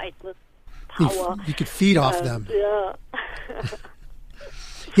excitement, power. You could feed off them. Yeah.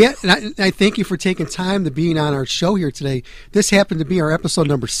 Yeah, and I thank you for taking time to being on our show here today. This happened to be our episode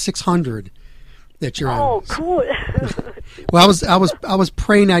number 600 that you're on. Oh, cool. Well, I was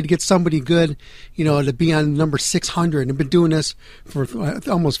praying I'd get somebody good, to be on number 600. I've been doing this for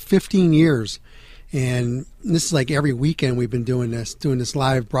almost 15 years, and this is like every weekend we've been doing this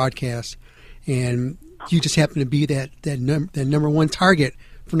live broadcast, and you just happen to be that number one target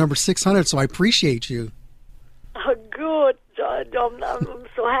for number 600. So I appreciate you. Oh, good. I'm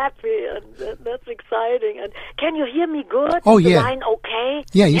so happy, and that's exciting. And can you hear me good? Oh, is yeah. The line okay?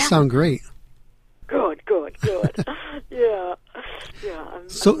 Yeah, you sound great. Good. Yeah.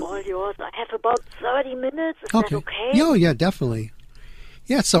 I'm all yours. I have about 30 minutes. Is that okay? Oh, yeah, definitely.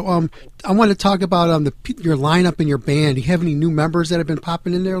 Yeah, so I want to talk about your lineup in your band. Do you have any new members that have been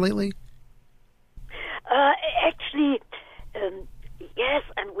popping in there lately? Actually, yes,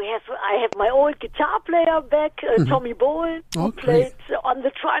 and I have my old guitar player back, Tommy Bowen, who played on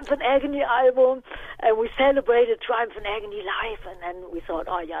the Triumph and Agony album, and we celebrated Triumph and Agony live, and then we thought,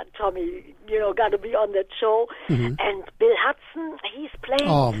 oh yeah, Tommy, got to be on that show. And Bill Hudson, he's playing.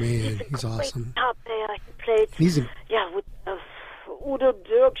 Oh man, he's awesome. Guitar player. He played, with Udo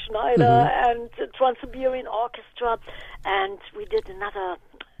Dirk Schneider and Trans-Siberian Orchestra, and we did another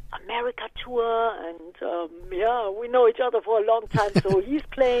America tour, and we know each other for a long time, so he's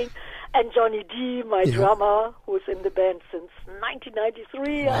playing. And Johnny D, my drummer, who's in the band since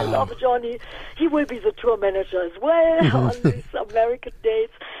 1993. Wow. I love Johnny. He will be the tour manager as well on these American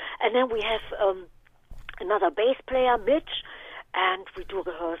dates. And then we have another bass player, Mitch, and we do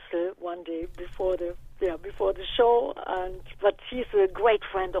rehearsal one day before the show. But he's a great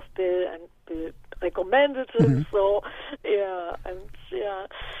friend of Bill, and Bill recommended him. So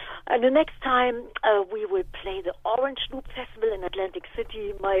and the next time we will play the Orange Loop Festival in Atlantic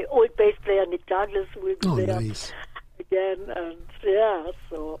City. My old bass player Nick Douglas will be there again, and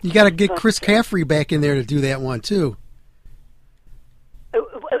so you got to get Chris Caffrey back in there to do that one too.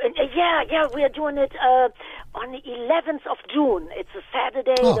 We are doing it on the 11th of June. It's a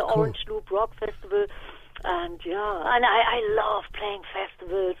Saturday, the Orange Loop Rock Festival, and I love playing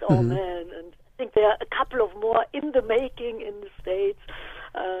festivals. Oh man, and I think there are a couple of more in the making in the States,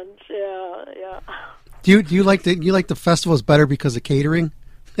 and Do you like the festivals better because of catering?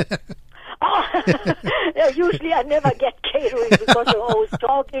 Usually I never get catering because I'm always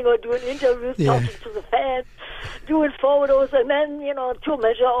talking or doing interviews, talking to the fans, doing photos, and then, tour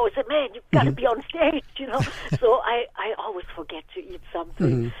manager always said, man, you've got to be on stage, So I always forget to eat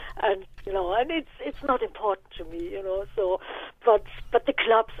something, and, and it's not important to me, so, but the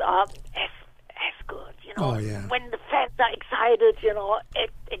clubs are as good, When the fans are excited,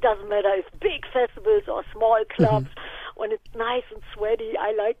 it doesn't matter if big festivals or small clubs. When it's nice and sweaty,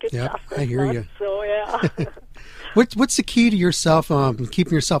 I like it just as I hear much. You. So, yeah. What's the key to yourself,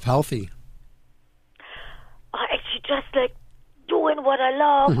 keeping yourself healthy? Actually, just like doing what I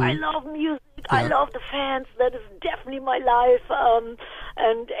love. I love music. I love the fans. That is definitely my life.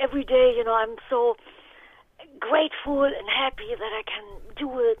 And every day, I'm so grateful and happy that I can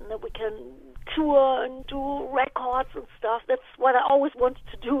do it and that we can tour and do records and stuff. That's what I always wanted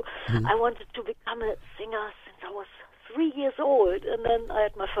to do. I wanted to become a singer since I was 3 years old, and then I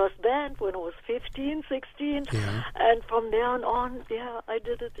had my first band when I was 15, 16, and from there on, I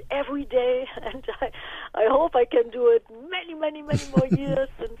did it every day, and I hope I can do it many, many, many more years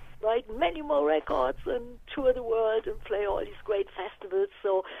and write many more records and tour the world and play all these great festivals.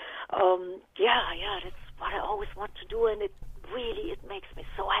 So, that's what I always want to do, and it makes me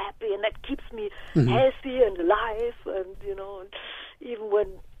so happy, and that keeps me healthy and alive, and, and even when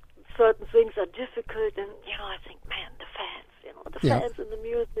certain things are difficult, and I think, man, the fans, fans and the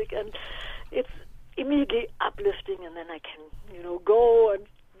music, and it's immediately uplifting, and then I can, go and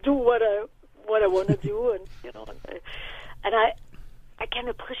do what I want to do, and and I can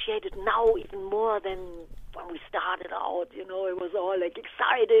appreciate it now even more than when we started out. It was all like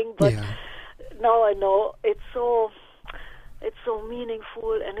exciting, but now I know it's so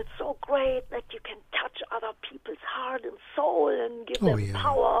meaningful, and it's so great that you can touch other people's heart and soul and give them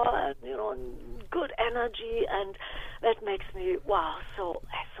power and, and good energy, and that makes me, so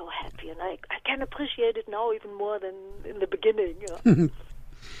happy appreciate it now even more than in the beginning. Yeah.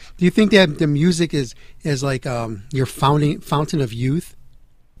 Do you think that the music is like your fountain of youth?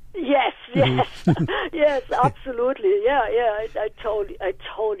 Yes, yes, absolutely. Yeah. I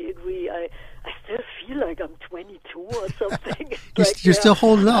totally agree. I still feel like I'm 22 or something. You're still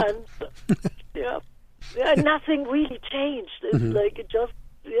holding up. And, yeah, nothing really changed. It's like it just,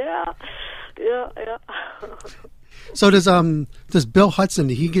 yeah. So does Bill Hudson?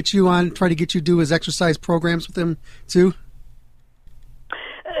 Did he get you on? Try to get you to do his exercise programs with him too?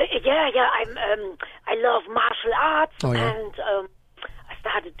 Yeah. I love martial arts, oh, yeah. and I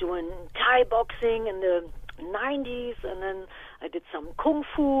started doing Thai boxing in the 90s, and then I did some kung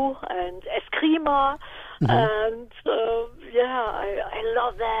fu and eskrima, and I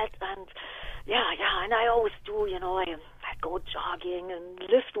love that, and and I always do, I go jogging and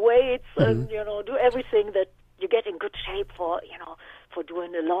lift weights and do everything that you get in good shape for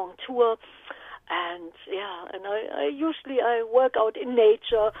doing a long tour. And and I usually work out in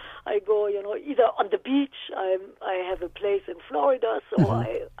nature. I go, either on the beach. I have a place in Florida, so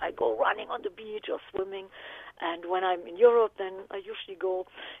I go running on the beach or swimming. And when I'm in Europe, then I usually go,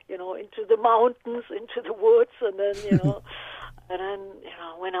 into the mountains, into the woods, and then and then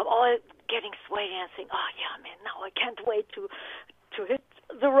when I'm all getting sweaty, I think, oh yeah, man, now I can't wait to hit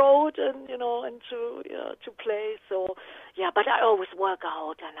the road and and to play. So but I always work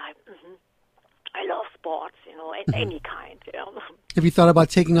out, and I love sports, any kind. Have you thought about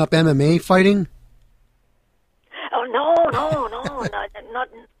taking up MMA fighting? Oh no,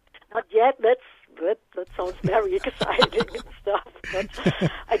 not yet. That sounds very exciting and stuff. But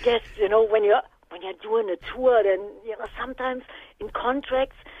I guess when you're doing a tour, then sometimes in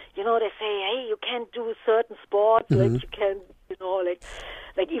contracts, they say, hey, you can't do certain sports, like you can,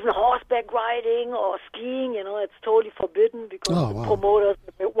 like even horseback riding or skiing. It's totally forbidden because the promoters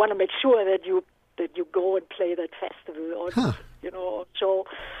want to make sure that you go and play that festival or show.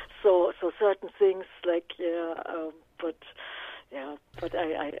 So certain things like but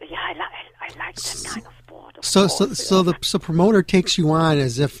I like that kind of sport. So the promoter takes you on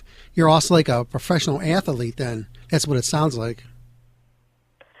as if you're also like a professional athlete. Then that's what it sounds like.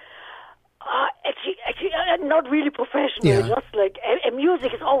 Actually, not really professional. Yeah. Just like and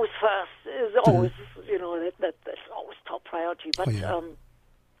music is always first. Is always that's always top priority. But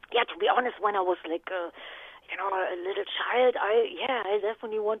to be honest, when I was like a little child, I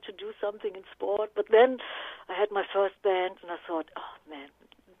definitely want to do something in sport. But then I had my first band, and I thought, oh man,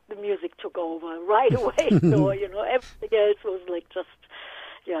 the music took over right away. So everything else was like just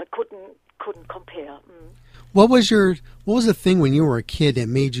couldn't compare. What was the thing when you were a kid that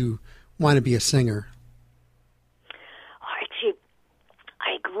made you want to be a singer? Actually,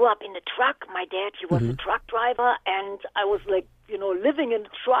 I grew up in a truck. My dad, he was a truck driver, and I was like, living in a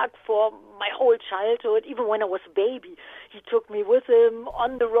truck for my whole childhood. Even when I was a baby, he took me with him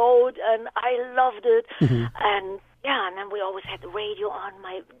on the road, and I loved it. And then we always had the radio on.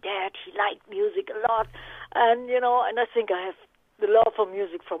 My dad, he liked music a lot, and and I think I have the love for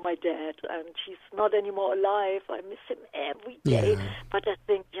music from my dad. And he's not anymore alive. I miss him every day. Yeah. But I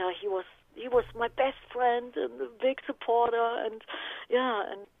think he was my best friend and a big supporter. And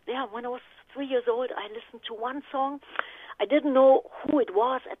when I was 3 years old, I listened to one song. I didn't know who it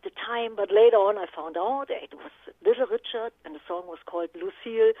was at the time, but later on I found out it was Little Richard, and the song was called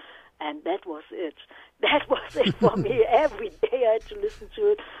Lucille, and that was it. That was it for me. Every day I had to listen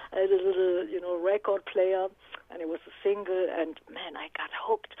to it. I had a little, record player, and it was a single, and man, I got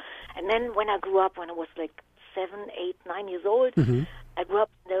hooked. And then when I grew up, when I was like 7, 8, 9 years old, I grew up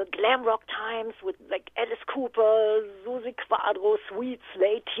in the glam rock times with like Alice Cooper, Susie Quadro, Sweet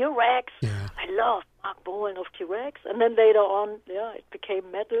Slade, T-Rex. Yeah. I loved Mark Bowen of T-Rex. And then later on, it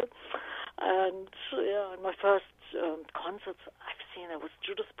became metal. And my first concerts I've seen, I was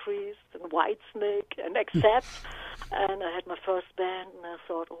Judas Priest and Whitesnake and Accept. And I had my first band, and I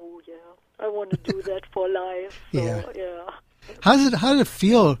thought, oh yeah, I want to do that for life. So, How did it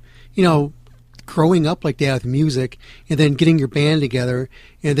feel, growing up like that with music, and then getting your band together,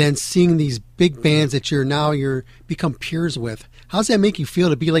 and then seeing these big bands that you're become peers with? How does that make you feel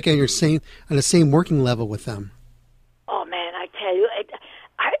to be like on the same working level with them? Oh man, I tell you,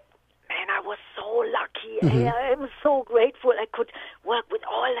 I was so lucky. I am so grateful. I could work with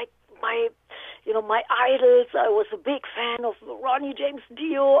all like my idols. I was a big fan of Ronnie James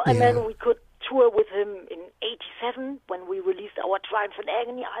Dio, and then we could tour with him in '87 when we released our Triumph and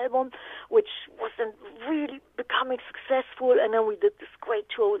Agony album, which wasn't really becoming successful. And then we did this great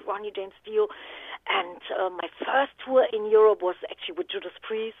tour with Ronnie James Dio. And my first tour in Europe was actually with Judas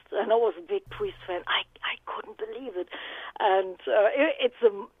Priest, and I was a big Priest fan. I couldn't believe it. And it's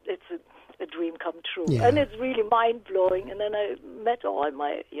a dream come true. Yeah. And it's really mind-blowing. And then I met all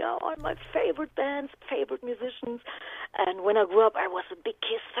my favorite bands, favorite musicians. And when I grew up, I was a big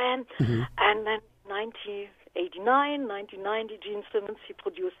Kiss fan. Mm-hmm. And then 1990, Gene Simmons, he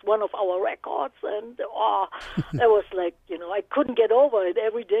produced one of our records, and that was like, I couldn't get over it.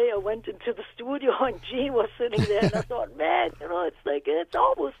 Every day I went into the studio and Gene was sitting there, and I thought, man, it's like, it's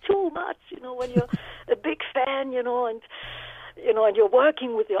almost too much, when you're a big fan, and you're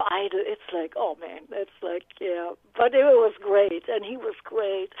working with your idol. It's like, oh man, it's like, yeah. But it was great, and he was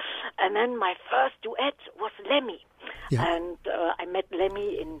great. And then my first duet was Lemmy. Yeah. And I met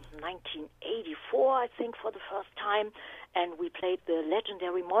Lemmy in 1984, I think, for the first time. And we played the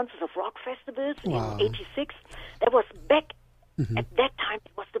legendary Monsters of Rock festivals in '86. That was back at that time.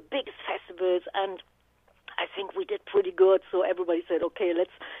 It was the biggest festivals, and I think we did pretty good. So everybody said, okay,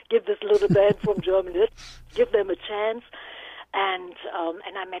 let's give this little band from Germany, let's give them a chance. And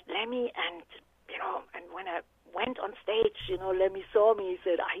I met Lemmy, and and when I went on stage, Lemmy saw me. He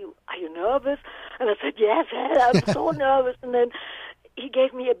said, "Are you nervous?" And I said, "Yes, I'm so nervous." And then he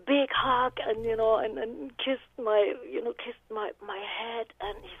gave me a big hug, and and kissed my head,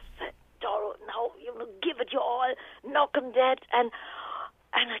 and he said, "Doro, now give it your all, knock 'em dead." And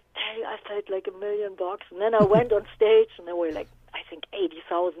I tell you, I felt like $1 million. And then I went on stage, and there were like, I think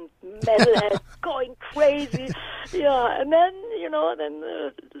 80,000 metalheads going crazy. Yeah, and then, then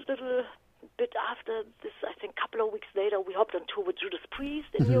a little bit after this, I think a couple of weeks later, we hopped on tour with Judas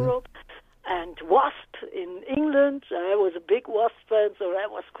Priest in Europe and Wasp in England. I was a big Wasp fan, so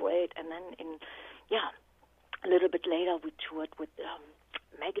that was great. And then a little bit later, we toured with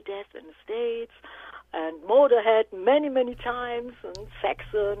Megadeth in the States and Motorhead many, many times, and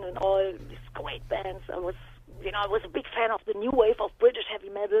Saxon and all these great bands. I was a big fan of the new wave of British heavy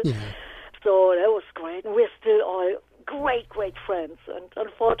metal, so that was great. And we're still all great friends. And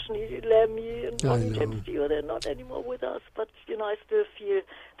unfortunately, Lemmy and Ronnie James Dio, they're not anymore with us. But I still feel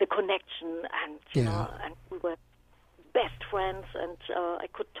the connection, and and we were best friends, and I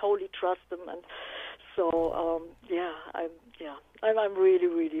could totally trust them. And so I'm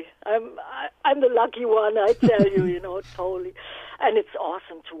really I'm the lucky one, I tell you, totally. And it's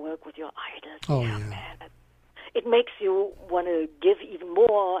awesome to work with your idols. Man. It makes you want to give even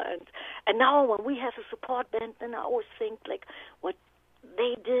more, and now when we have a support band, then I always think like what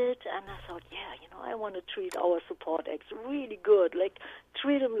they did, and I thought, I want to treat our support acts really good, like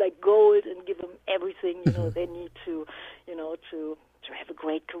treat them like gold and give them everything they need to, to have a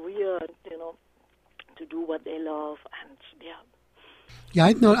great career, and to do what they love, and Yeah,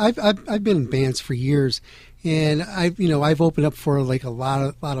 I've been in bands for years, and I've opened up for like a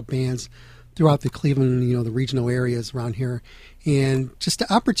lot of bands throughout the Cleveland, the regional areas around here, and just the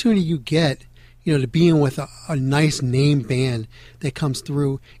opportunity you get, to be in with a nice name band that comes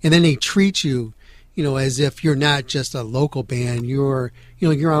through, and then they treat you, as if you're not just a local band. You're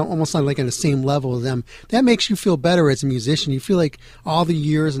almost like on the same level as them. That makes you feel better as a musician. You feel like all the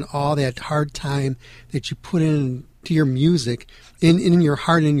years and all that hard time that you put into your music, in your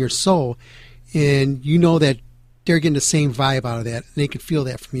heart and in your soul, and that they're getting the same vibe out of that, and they can feel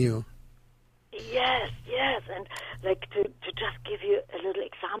that from you. Yes, and like to just give you a little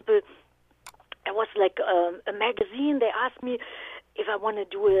example, it was like a magazine. They asked me if I want to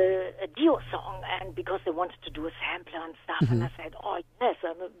do a Dio song, and because they wanted to do a sampler and stuff, and I said, oh yes,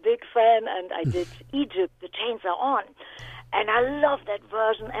 I'm a big fan, and I did Egypt, The Chains Are On. And I love that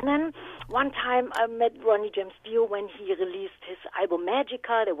version. And then one time I met Ronnie James Dio when he released his album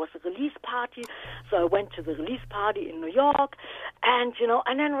Magica. There was a release party. So I went to the release party in New York. And,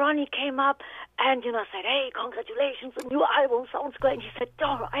 and then Ronnie came up and, said, hey, congratulations, the new album sounds great. And he said,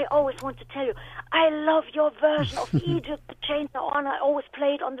 Doro, I always want to tell you, I love your version of Egypt, The Chains Are On. I always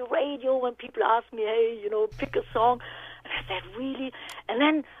play it on the radio when people ask me, hey, pick a song. And I said, really? And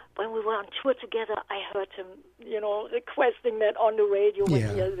then when we were on tour together, I heard him, requesting that on the radio when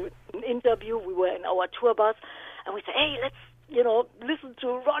he had an interview. We were in our tour bus, and we said, hey, let's, listen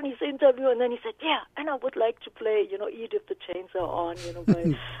to Ronnie's interview. And then he said, yeah, and I would like to play, Egypt, The Chains Are On,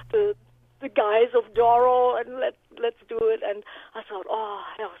 by the guys of Doro, and let's do it. And I thought, oh,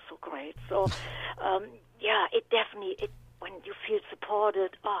 that was so great. So, it definitely, when you feel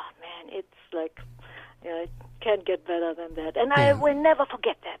supported, oh, man, it's like, it can't get better than that. And I will never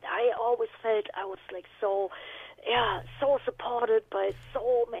forget that. I always felt I was like so supported by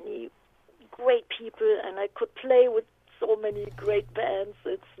so many great people, and I could play with so many great bands.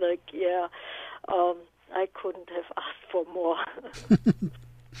 It's like, I couldn't have asked for more.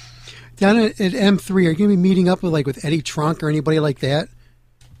 Down at M3, are you going to be meeting up with Eddie Trunk or anybody like that?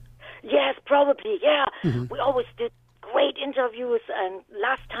 Yes, probably, yeah. We always did great interviews, and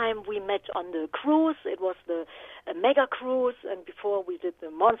last time we met on the cruise, it was the mega cruise, and before we did the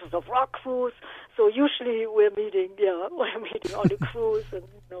Monsters of Rock cruise. So usually we're meeting on the cruise, and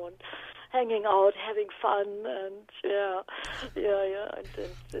and hanging out, having fun, and And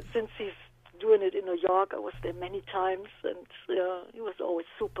since he's doing it in New York, I was there many times, and it was always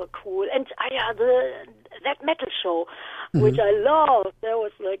super cool. And that metal show, which I loved, that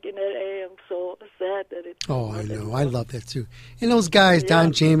was like in LA. I'm so sad that it. Oh, I know. I love that too. And those guys,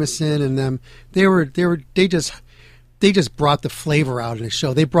 Don Jameson and them, they just brought the flavor out in the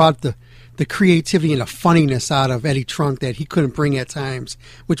show. They brought the creativity and the funniness out of Eddie Trunk that he couldn't bring at times,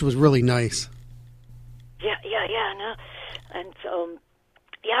 which was really nice. No. And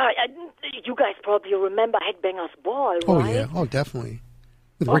you guys probably remember Headbangers Ball, right? Oh yeah, definitely.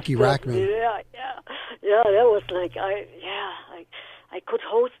 With Ricky Rackman. Yeah. That was like I could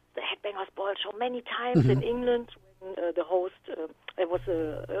host the Headbangers Ball show many times in England. When the host, there was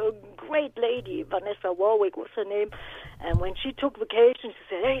a great lady, Vanessa Warwick was her name, and when she took vacation, she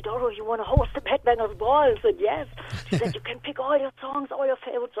said, "Hey, Doro, you want to host the Headbangers Ball?" I said, "Yes." She said, "You can pick all your songs, all your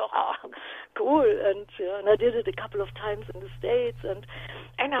favorites." So, cool. And I did it a couple of times in the States, and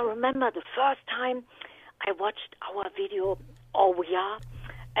I remember the first time I watched our video, "All We Are,"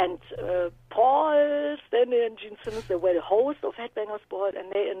 and Paul Stanley and Gene Simmons, they were the hosts of Headbangers Ball,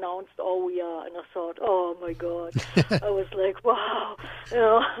 and they announced "All We Are," and I thought, oh my God. I was like, wow.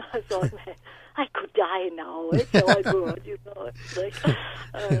 I thought, man, I could die now. It's all good, It's like,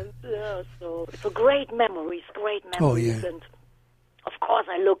 so it's a great memories. Oh, yeah. And of course,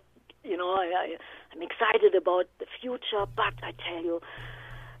 I look, I'm excited about the future, but I tell you,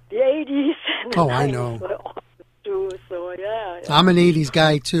 the 80s and the 90s were awesome too. So I'm an 80s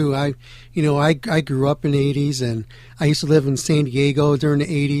guy too. I grew up in the 80s, and I used to live in San Diego during the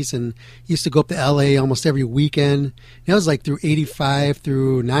 80s, and used to go up to LA almost every weekend. And it was like through 85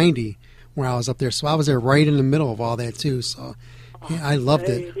 through 90 where I was up there. So I was there right in the middle of all that too. So yeah, I loved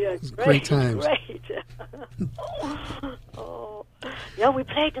it. Yeah, It was great times. Great. Yeah, we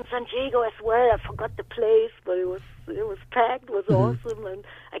played in San Diego as well. I forgot the place, but it was packed. It was awesome, and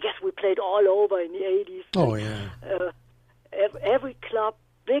I guess we played all over in the 80s. Oh yeah. Every club,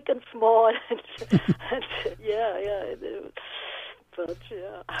 big and small, and But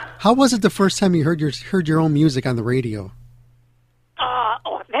How was it the first time you heard your own music on the radio?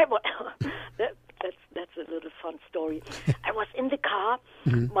 That's a little fun story. I was in the car.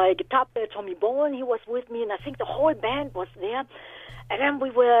 My guitar player Tommy Bowen, he was with me, and I think the whole band was there. And then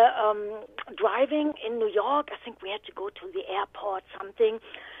we were driving in New York. I think we had to go to the airport, something.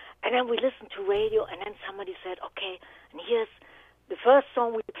 And then we listened to radio, and then somebody said, "Okay, and here's the first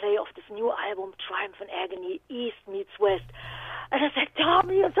song we play of this new album, Triumph and Agony, East Meets West." And I said,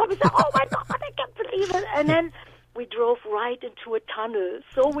 "Tommy," and Tommy said, "Oh my God, I can't believe it." And then we drove right into a tunnel,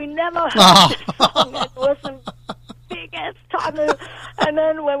 so we never heard the song. It was a big-ass tunnel. And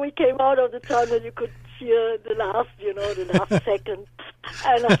then when we came out of the tunnel, you could hear the last second.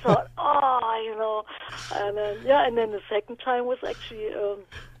 And I thought, and then the second time was actually,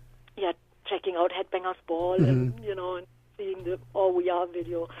 checking out Headbangers Ball and seeing the "All We Are"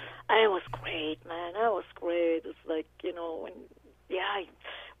 video. And it was great, man. That was great. It's like,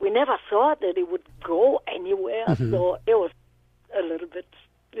 we never thought that it would go anywhere, so it was a little bit,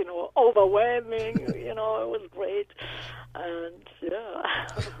 overwhelming. It was great, and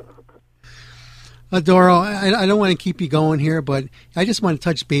Doro, I don't want to keep you going here, but I just want to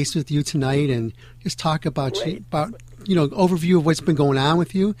touch base with you tonight and just talk about overview of what's been going on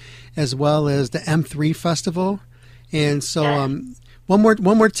with you, as well as the M3 Festival. And so, one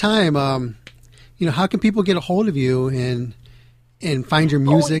more time, how can people get a hold of you and find your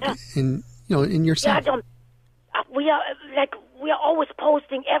music and in your site? We are always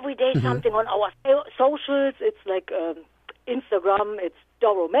posting every day something on our socials. It's like Instagram, it's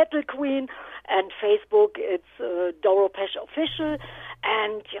Doro Metal Queen, and Facebook, it's Doro Pesch Official,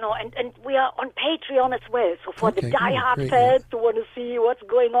 and and we are on Patreon as well. So for the diehard fans who want to see what's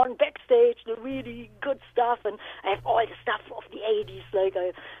going on backstage, the really good stuff, and I have all the stuff of the 80s. Like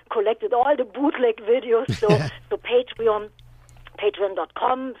I collected all the bootleg videos. So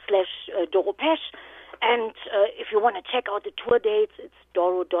Patreon.com/Doro Pesch. And if you want to check out the tour dates, it's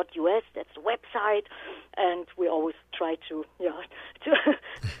doro.us. That's the website, and we always try to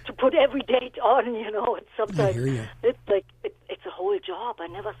to put every date on. And sometimes it's like it's a whole job. I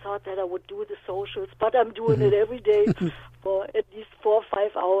never thought that I would do the socials, but I'm doing it every day for at least 4 or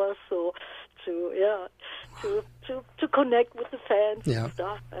 5 hours. So to connect with the fans and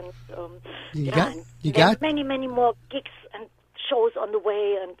stuff, and you got many more gigs and shows on the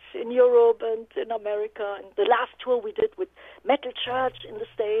way, and in Europe and in America. And the last tour we did with metal church in the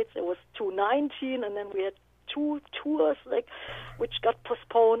States. It was 2019, and then we had 2 tours which got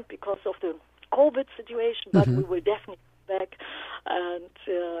postponed because of the COVID situation, but we will definitely be back, and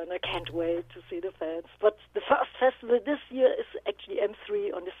I can't wait to see the fans. But the first festival this year is actually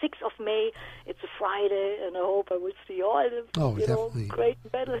M3 on the 6th of May. It's a Friday, and I hope I will see all the great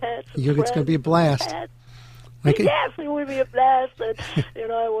metalheads. It's going to be a blast. Yes, it will be a blast, and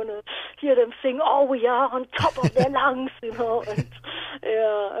I want to hear them sing "Oh, we are" on top of their lungs, and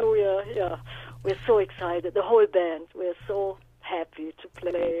we're so excited. The whole band, we're so happy to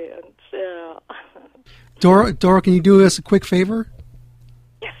play, and Doro, can you do us a quick favor?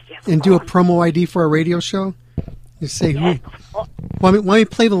 Yes. And do a promo ID for our radio show. Just say who. Want me to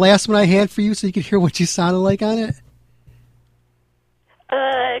play the last one I had for you so you could hear what you sounded like on it?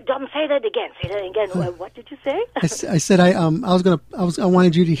 Dom, say that again. What did you say? I said I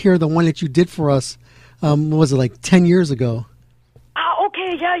wanted you to hear the one that you did for us. What was it, like 10 years ago? Oh,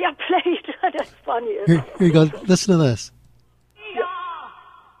 okay, yeah, play it. That's funny. Here you go. Listen to this.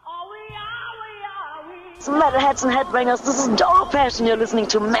 Metalheads and headbangers, this is Doro Pesch, and you're listening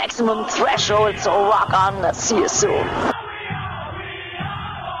to Maximum Threshold, so rock on. See you soon.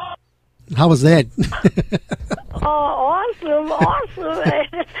 How was that? Awesome.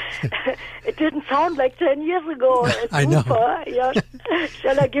 It didn't sound like 10 years ago. It's I know. Super. Yeah.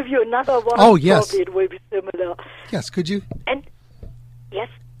 Shall I give you another one? Oh, yes. Probably it will be similar. Yes, could you? And yes.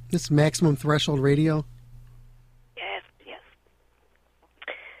 This Maximum Threshold Radio. Yes.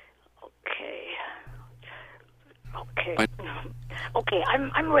 Okay,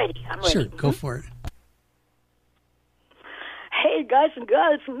 I'm ready. Sure, go for it. Hey guys and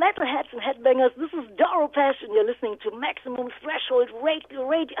girls, metalheads and headbangers, this is Doro Pesch, and you're listening to Maximum Threshold Radio.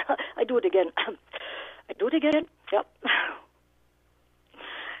 I do it again. Yep.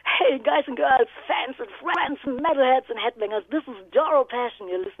 Hey guys and girls, fans and friends, metalheads and headbangers, this is Doro Pesch, and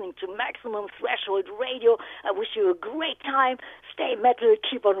you're listening to Maximum Threshold Radio. I wish you a great time. Stay metal,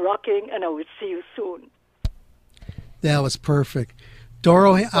 keep on rocking, and I will see you soon. That was perfect.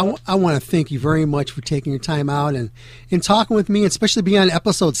 Doro, I want to thank you very much for taking your time out and talking with me, especially being on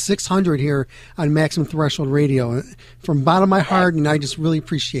episode 600 here on Maximum Threshold Radio. From the bottom of my heart, and I just really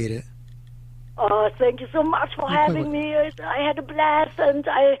appreciate it. Thank you so much for having me. I had a blast, and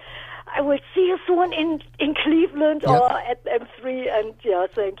I will see you soon in Cleveland or at M3, and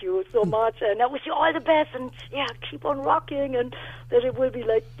thank you so much, and I wish you all the best, and keep on rocking, and that it will be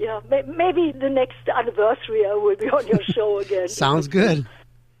like, maybe the next anniversary I will be on your show again. Sounds good.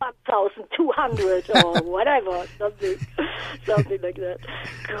 1,200 or whatever, something like that.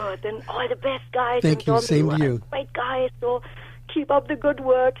 Good, and all the best, guys. Thank you, same to you. Great guys, so keep up the good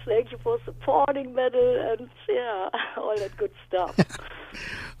work. Thank you for supporting metal, and all that good stuff.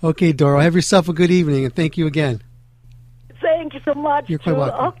 Okay, Doro, have yourself a good evening, and thank you again. Thank you so much. You're quite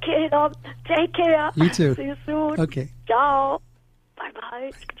welcome. Okay, take care. You too. See you soon. Okay. Ciao.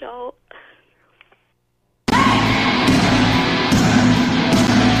 Bye-bye. Ciao.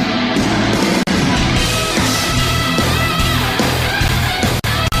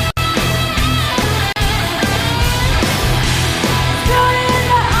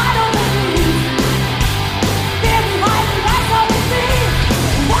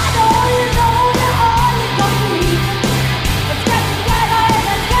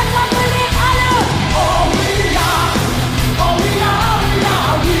 Oh, we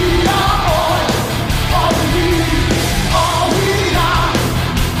are,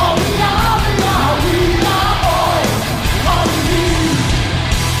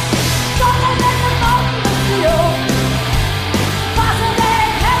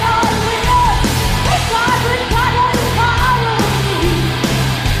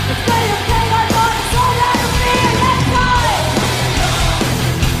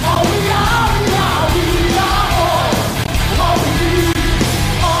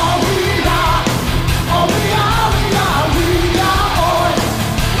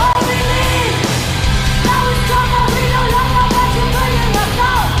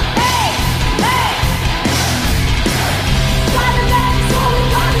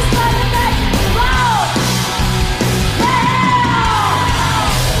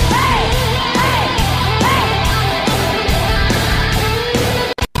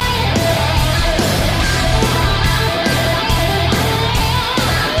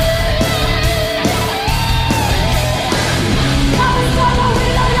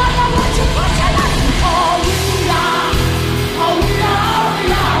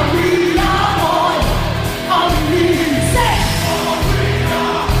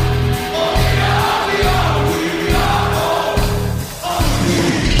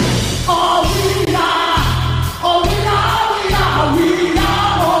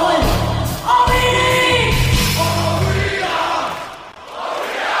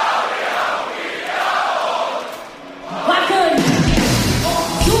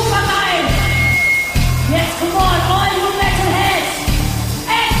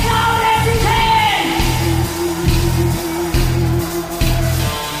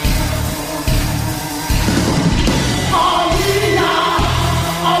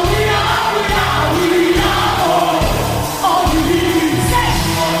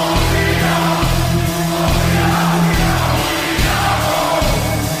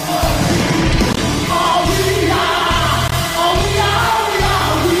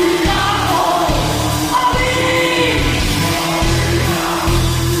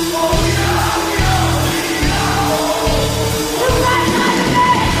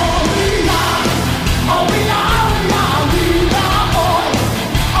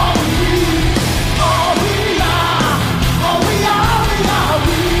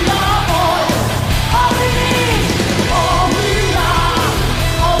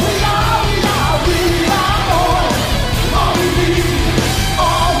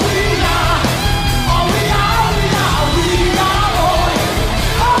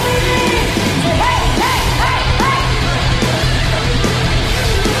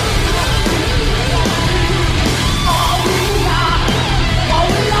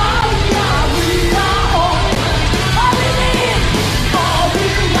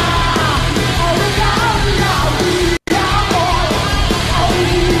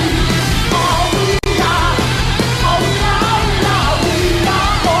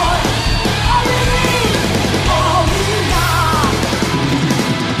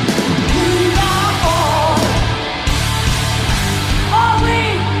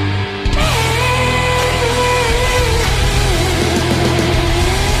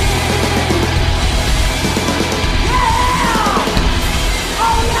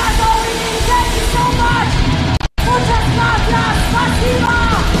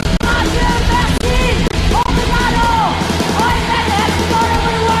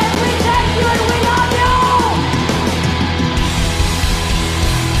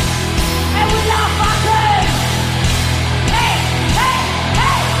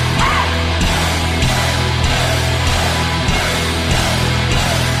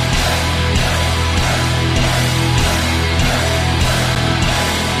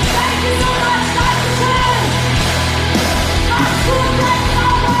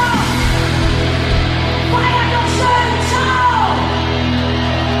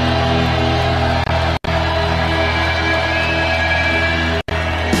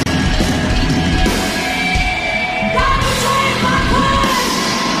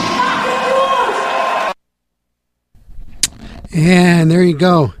 And there you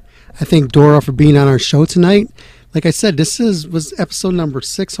go. I thank Doro for being on our show tonight. Like I said, this was episode number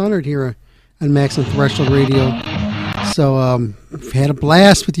 600 here on Maximum Threshold Radio. So we've had a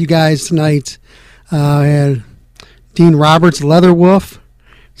blast with you guys tonight. I had Dean Roberts, Leatherwolf.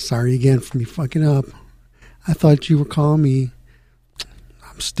 Sorry again for me fucking up. I thought you were calling me.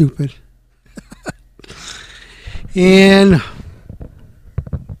 I'm stupid. And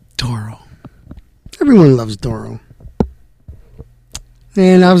Doro. Everyone loves Doro.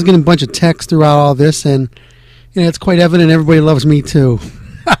 And I was getting a bunch of texts throughout all this, and it's quite evident everybody loves me too.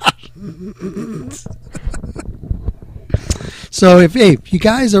 So if you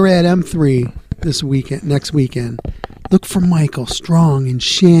guys are at M3 next weekend, look for Michael, Strong, and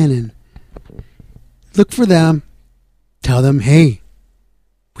Shannon. Look for them. Tell them, hey,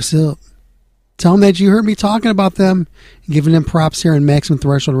 what's up? Tell them that you heard me talking about them, giving them props here on Maximum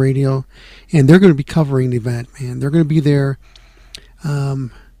Threshold Radio, and they're going to be covering the event, man. They're going to be there, and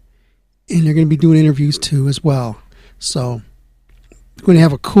they're going to be doing interviews too as well. So we're going to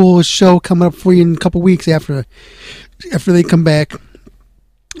have a cool show coming up for you in a couple weeks after they come back.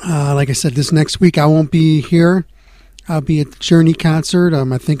 Like I said, this next week I won't be here. I'll be at the Journey concert.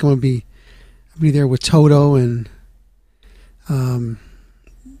 I think I'll be there with Toto and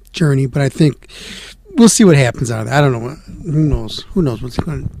Journey, but I think we'll see what happens out of that. I don't know. Who knows what's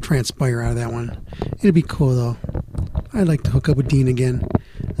going to transpire out of that one. It'll be cool though. I'd like to hook up with Dean again.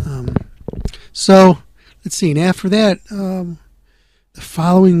 So let's see. And after that, the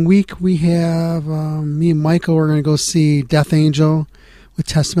following week we have me and Michael. We're going to go see Death Angel with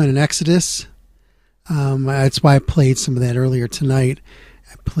Testament and Exodus. That's why I played some of that earlier tonight.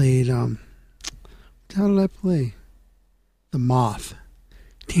 I played. How did I play? The Moth.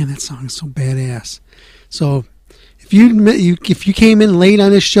 Damn, that song is so badass. So if you came in late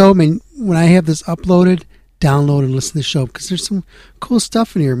on this show, man, when I have this uploaded, download and listen to the show, because there's some cool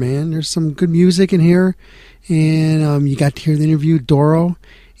stuff in here, man. There's some good music in here, and you got to hear the interview with Doro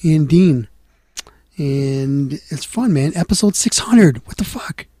and Dean, and it's fun, man. Episode 600. What the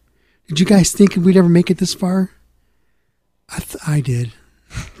fuck? Did you guys think we'd ever make it this far? I did.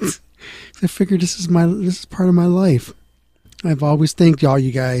 I figured this is part of my life. I've always thanked y'all,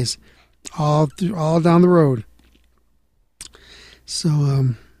 you guys, all down the road.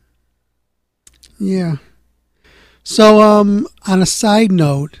 So, yeah. So, on a side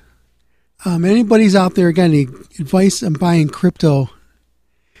note, anybody's out there got any advice on buying crypto?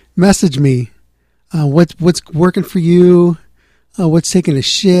 Message me. What's working for you? What's taking a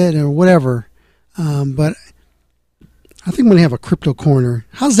shit or whatever. But I think I'm gonna have a crypto corner.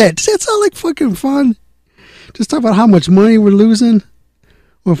 How's that? Does that sound like fucking fun? Just talk about how much money we're losing,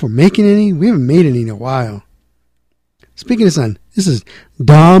 or if we're making any. We haven't made any in a while. Speaking of sun, this is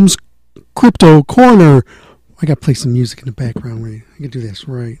Dom's Crypto Corner. I got to play some music in the background. Right? I can do this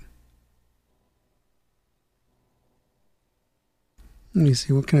right. Let me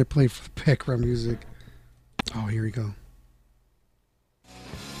see. What can I play for the background music? Oh, here we go.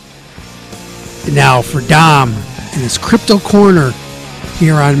 And now for Dom and his Crypto Corner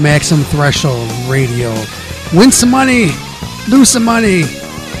here on Maximum Threshold Radio. Win some money, lose some money,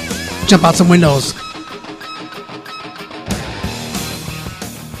 jump out some windows.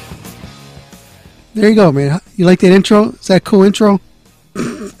 There you go, man. You like that intro? Is that a cool intro?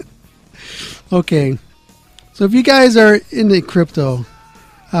 Okay. So if you guys are into crypto,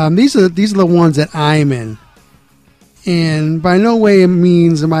 these are the ones that I'm in. And by no way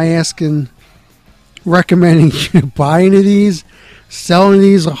means am I recommending you to buy any of these, sell any of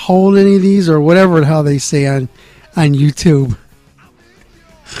these, or hold any of these, or whatever the hell they say on YouTube.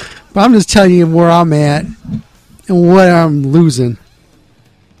 But I'm just telling you where I'm at and what I'm losing.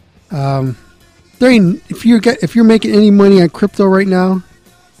 If you're making any money on crypto right now,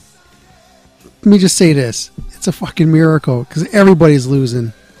 let me just say this: it's a fucking miracle, because everybody's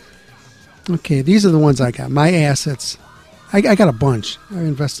losing. Okay, these are the ones I got. My assets. I got a bunch. I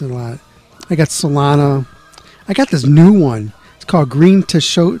invested a lot. I got Solana. I got this new one. It's called Green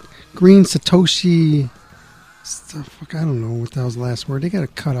Satoshi. Fuck, I don't know what that was the last word. They got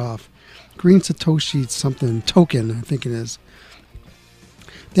it cut off. Green Satoshi something token, I think it is.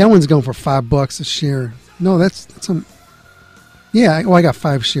 That one's going for $5 a share. No, that's some. Yeah, I got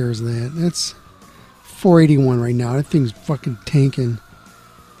 5 shares of that. That's $4.81 right now. That thing's fucking tanking.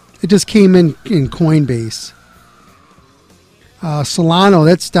 It just came in Coinbase. Solano,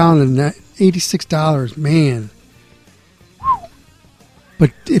 that's down to $86. Man.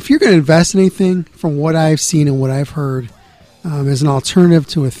 But if you're going to invest in anything, from what I've seen and what I've heard, as an alternative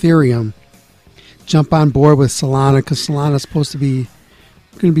to Ethereum, jump on board with Solana, because Solana's supposed to be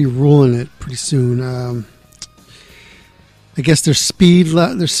going to be ruling it pretty soon. I guess their speed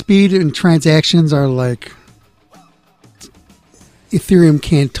and transactions are like Ethereum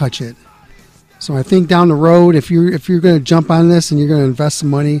can't touch it. So I think down the road, if you're going to jump on this and you're going to invest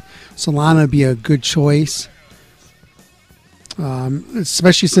some money, Solana would be a good choice.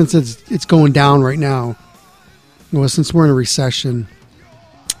 Especially since it's going down right now. Well, since we're in a recession,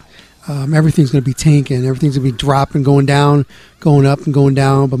 everything's going to be tanking. Everything's going to be dropping, going down, going up, and going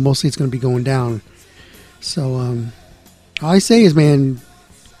down. But mostly it's going to be going down. So all I say is, man,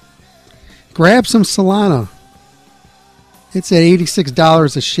 grab some Solana. It's at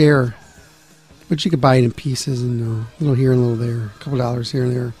 $86 a share. But you could buy it in pieces, and a little here and a little there, a couple dollars here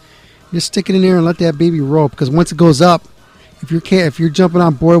and there. Just stick it in there and let that baby roll. Because once it goes up, if you're jumping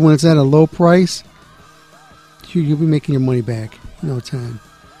on board when it's at a low price, you'll be making your money back in no time.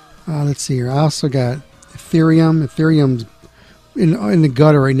 Let's see here. I also got Ethereum. Ethereum's in the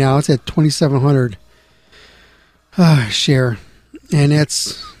gutter right now. It's at 2,700 share, and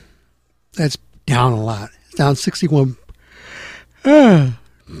that's down a lot. It's down 61.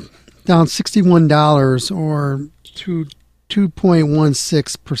 Down $61 or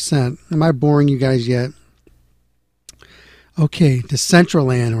 2.16%. Am I boring you guys yet? Okay,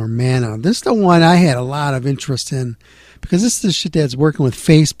 Decentraland or Mana. This is the one I had a lot of interest in because this is the shit that's working with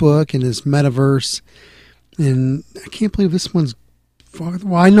Facebook and this metaverse. And I can't believe this one's...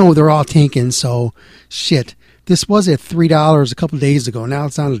 Well, I know they're all tanking, so shit. This was at $3 a couple days ago. Now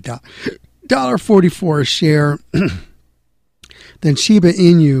it's on $1.44 a share. Then Shiba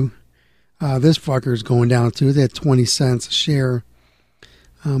Inu... this fucker's going down too. It's at 20 cents a share.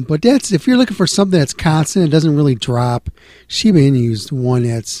 But that's if you're looking for something that's constant, it doesn't really drop. Shiba Inu is the one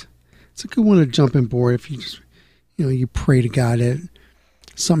it's a good one to jump in board if you just you pray to God that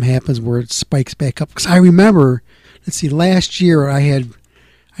something happens where it spikes back up. Because I remember, let's see, last year I had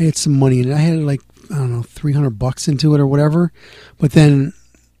some money and I had like $300 into it or whatever. But then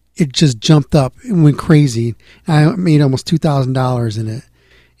it just jumped up and went crazy. I made almost $2,000 in it.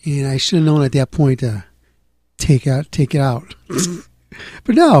 And I should have known at that point to take it out.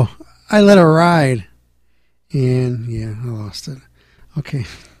 But no, I let it ride. And yeah, I lost it. Okay.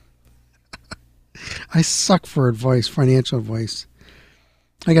 I suck for advice, financial advice.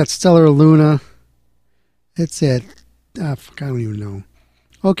 I got Stellar Luna. It's at, I don't even know.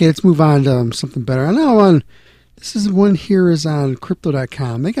 Okay, let's move on to something better. I know this is one here is on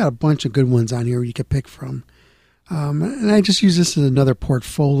crypto.com. They got a bunch of good ones on here you can pick from. And I just use this as another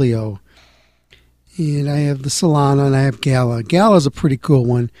portfolio. And I have the Solana and I have Gala. Gala is a pretty cool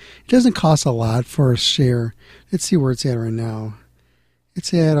one. It doesn't cost a lot for a share. Let's see where it's at right now.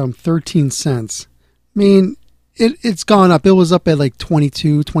 It's at 13 cents. I mean, it's gone up. It was up at like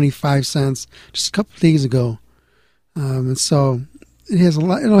 22, 25 cents just a couple of days ago. And so it has a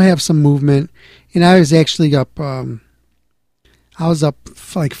lot. It'll have some movement. And I was actually up. I was up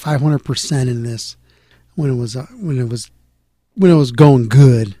like 500% in this when it was going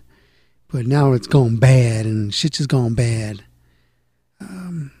good. But now it's going bad, and shit's just going bad.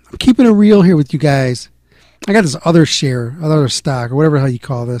 I'm keeping it real here with you guys. I got this other share, other stock, or whatever the hell you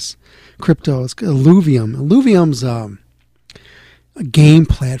call this, crypto. It's Illuvium. Illuvium's a game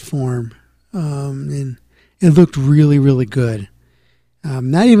platform, and it looked really, really good.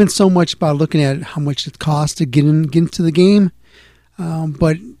 Not even so much about looking at how much it costs to get into the game,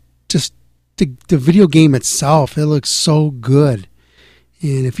 but just the video game itself. It looks so good.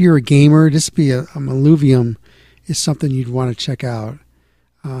 And if you're a gamer, this be Illuvium is something you'd want to check out.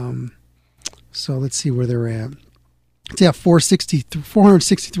 So let's see where they're at. It's at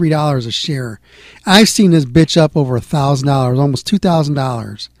 $463 a share. I've seen this bitch up over $1,000, almost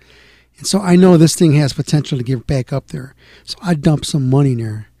 $2,000. And so I know this thing has potential to get back up there. So I dumped some money in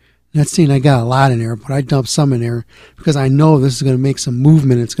there. Not saying I got a lot in there, but I dumped some in there because I know this is going to make some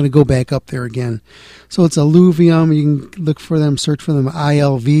movement. It's going to go back up there again. So it's Illuvium. You can look for them, search for them,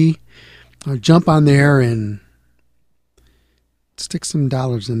 ILV. Or jump on there and stick some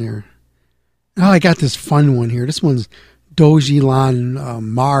dollars in there. Oh, I got this fun one here. This one's Elon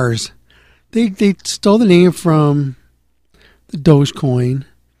Mars. They stole the name from the Dogecoin,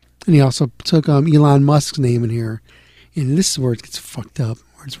 and he also took Elon Musk's name in here. And this is where it gets fucked up.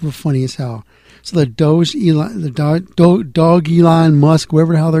 It's real funny as hell. So the Dog Elon Musk,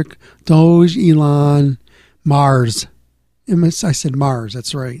 whatever the hell they're, Doge Elon Mars. I said Mars.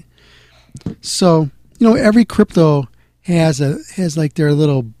 That's right. So every crypto has like their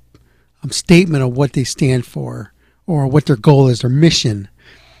little statement of what they stand for or what their goal is, their mission.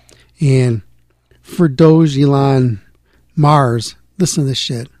 And for Doge Elon Mars, listen to this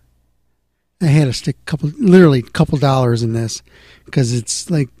shit. I had to stick a couple dollars in this because it's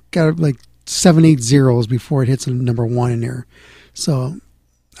like got like 7, 8 zeros before it hits a number 1 in there. So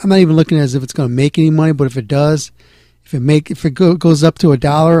I'm not even looking as if it's going to make any money, but if it does, if it goes up to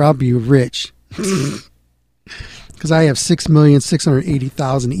 $1, I'll be rich. Because I have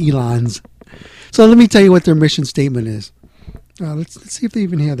 6,680,000 Elons. So let me tell you what their mission statement is. Let's see if they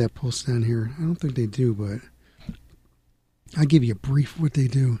even have that posted on here. I don't think they do, but I'll give you a brief of what they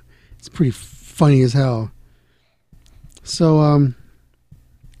do. It's pretty funny as hell. So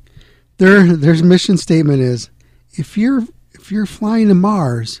their mission statement is, if you're flying to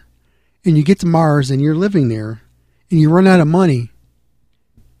Mars and you get to Mars and you're living there and you run out of money,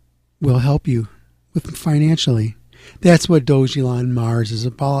 we'll help you with financially. That's what Dogelon Mars is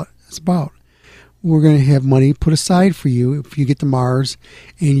about. It's about. We're going to have money put aside for you if you get to Mars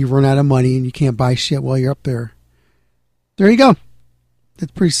and you run out of money and you can't buy shit while you're up there. There you go.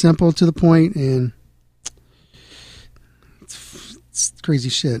 That's pretty simple, to the point, and it's crazy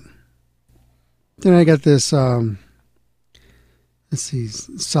shit. Then I got this, let's see,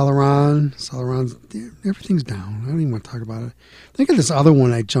 Celeron. Celeron's, everything's down. I don't even want to talk about it. I got this other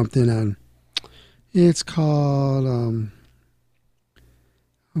one I jumped in on. It's called,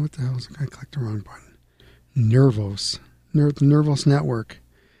 what the hell is it? I clicked the wrong button. Nervos. Nervos Network.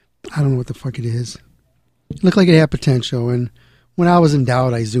 I don't know what the fuck it is. It looked like it had potential, and when I was in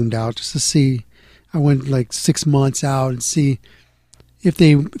doubt, I zoomed out just to see. I went like 6 months out and see if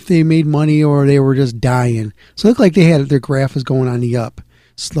they made money or they were just dying. So it looked like their graph was going on the up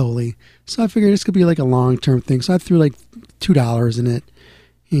slowly. So I figured this could be like a long-term thing. So I threw like $2 in it,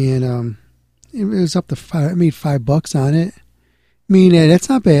 and it was up to $5. I made $5 on it. I mean, that's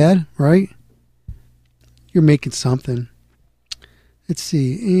not bad, right? You're making something. Let's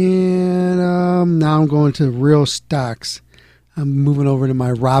see. And now I'm going to real stocks. I'm moving over to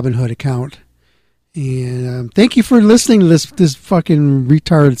my Robinhood account. And thank you for listening to this fucking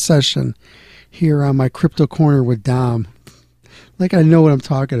retarded session here on my Crypto Corner with Dom. Like I know what I'm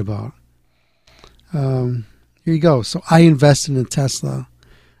talking about. Here you go. So I invested in Tesla.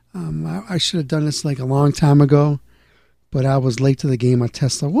 I should have done this like a long time ago, but I was late to the game on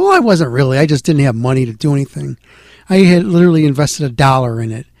Tesla. Well, I wasn't really. I just didn't have money to do anything. I had literally invested $1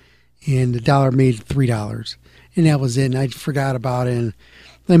 in it, and the dollar made $3, and that was it. And I forgot about it. And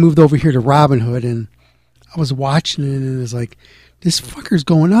then I moved over here to Robinhood, and I was watching it, and it was like, this fucker's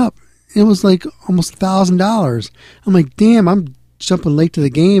going up. It was like almost $1,000. I'm like, damn, I'm jumping late to the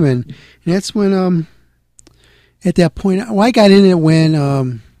game, and that's when at that point, well, I got in it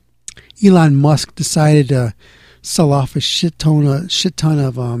when Elon Musk decided to sell off a shit ton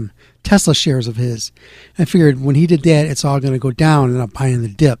of Tesla shares of his. I figured when he did that, it's all going to go down, and I'm buying the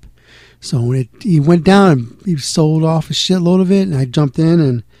dip. So when he went down, he sold off a shitload of it, and I jumped in,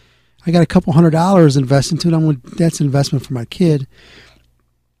 and I got a couple $100 invested into it. That's an investment for my kid.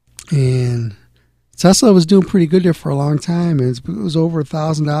 And Tesla was doing pretty good there for a long time. It was over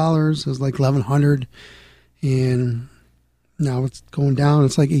 $1,000. It was like $1,100, and now it's going down.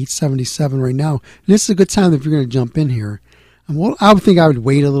 It's like $877 right now. And this is a good time if you're going to jump in here. Well, I would think I would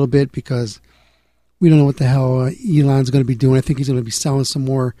wait a little bit because we don't know what the hell Elon's going to be doing. I think he's going to be selling some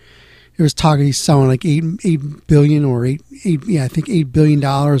more. There was talk he's selling like $8 billion or $8 billion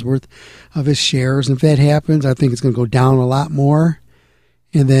worth of his shares. And if that happens, I think it's going to go down a lot more.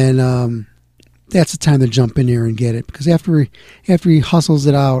 And then that's the time to jump in there and get it, because after he hustles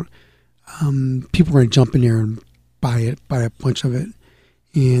it out, people are going to jump in there and buy a bunch of it,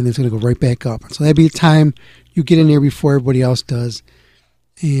 and it's going to go right back up. So that'd be the time you get in there before everybody else does,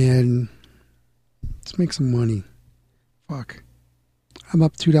 and let's make some money. Fuck, I'm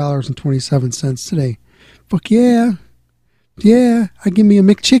up $2.27 today. Fuck yeah, I give me a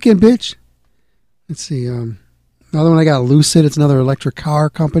McChicken, bitch. Let's see, another one I got, Lucid. It's another electric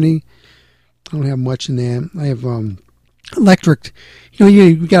car company. I don't have much in that. I have electric.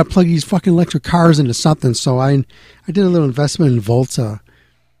 You got to plug these fucking electric cars into something. So I did a little investment in Volta,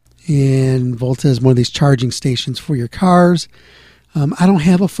 and Volta is one of these charging stations for your cars. I don't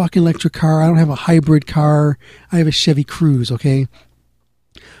have a fucking electric car. I don't have a hybrid car. I have a Chevy Cruze. Okay,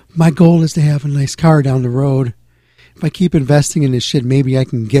 my goal is to have a nice car down the road. If I keep investing in this shit, maybe I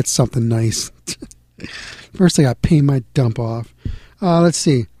can get something nice. First, I got to pay my dump off. Let's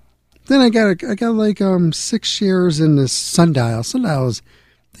see. Then I got like 6 shares in this Sundial. Sundials,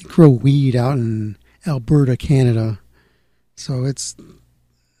 they grow weed out in Alberta, Canada. So I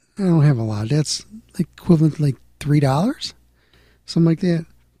don't have a lot. That's like equivalent to like $3, something like that.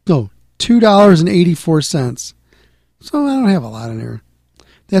 No, $2.84. So I don't have a lot in there.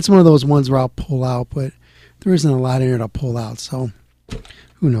 That's one of those ones where I'll pull out, but there isn't a lot in there to pull out. So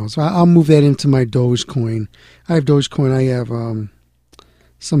who knows? I'll move that into my Dogecoin. I have Dogecoin. I have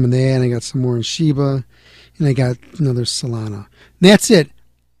some of that, and I got some more in Sheba, and I got another Solana. That's it.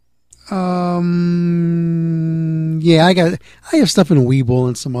 Yeah, I have stuff in Weeble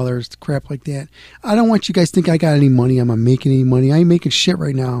and some others, crap like that. I don't want you guys to think I got any money. I'm not making any money. I ain't making shit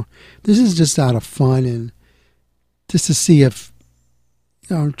right now. This is just out of fun and just to see if,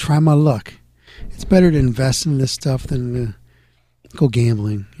 try my luck. It's better to invest in this stuff than go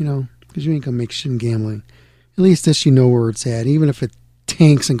gambling, because you ain't gonna make shit in gambling. At least this, you know where it's at. Even if it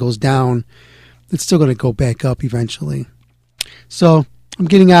tanks and goes down, it's still gonna go back up eventually. So I'm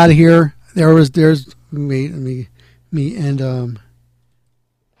getting out of here. There's me end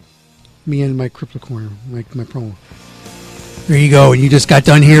my crypto corner, my promo. There you go. And you just got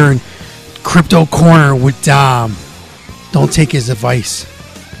done here in Crypto Corner with Dom. Don't take his advice.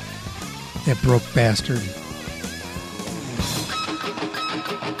 That broke bastard.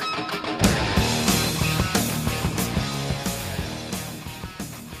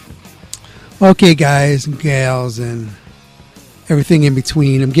 Okay, guys and gals and everything in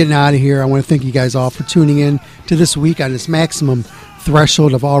between, I'm getting out of here. I want to thank you guys all for tuning in to this week on this maximum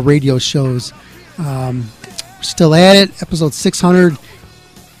threshold of all radio shows. Still at it. Episode 600.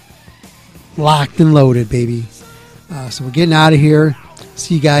 Locked and loaded, baby. So we're getting out of here.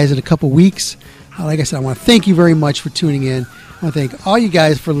 See you guys in a couple weeks. Like I said, I want to thank you very much for tuning in. I want to thank all you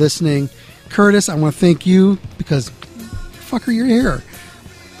guys for listening. Curtis, I want to thank you because, fucker, you're here.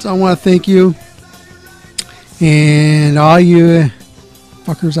 So I want to thank you. And all you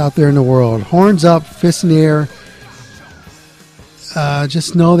fuckers out there in the world, horns up, fists in the air.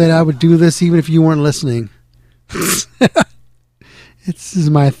 Just know that I would do this even if you weren't listening. This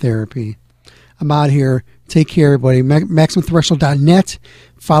is my therapy. I'm out here. Take care, everybody. MaximumThreshold.net.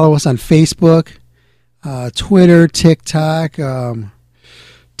 Follow us on Facebook, Twitter, TikTok,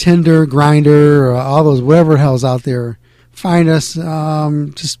 Tinder, Grindr, all those, whatever the hell's out there. Find us.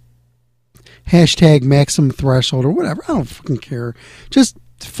 Just hashtag Maximum Threshold or whatever. I don't fucking care. Just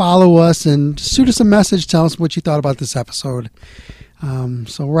follow us and shoot us a message. Tell us what you thought about this episode.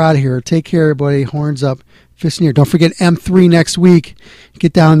 So we're out of here. Take care, everybody. Horns up, fists in the air. Don't forget M3 next week.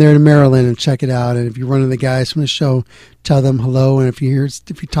 Get down there to Maryland and check it out. And if you run into the guys from the show, tell them hello. And if you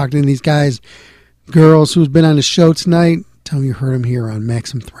talk to these guys, girls who's been on the show tonight, tell them you heard them here on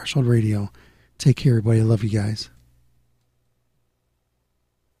Maximum Threshold Radio. Take care, everybody. I love you guys.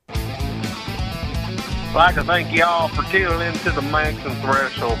 I'd like to thank y'all for tuning in to the Maximum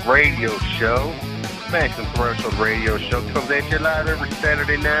Threshold Radio Show. Maximum Threshold Radio Show comes at you live every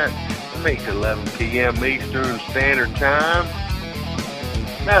Saturday night from 8 to 11 p.m. Eastern Standard Time.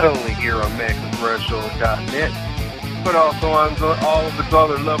 Not only here on MaximumThreshold.net, but also on all of its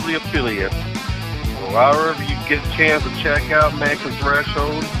other lovely affiliates. So however you get a chance to check out Maximum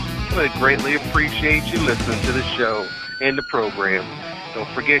Threshold, we'd greatly appreciate you listening to the show and the program. Don't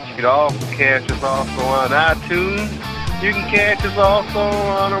forget you can also catch us also on iTunes. You can catch us also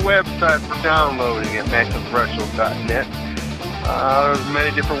on our website for downloading at MaximumThreshold.net. There's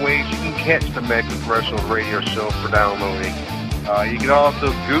many different ways you can catch the Maximum Threshold Radio Show for downloading. You can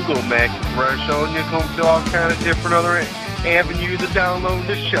also Google Maximum Threshold and you'll come to all kinds of different other avenues of downloading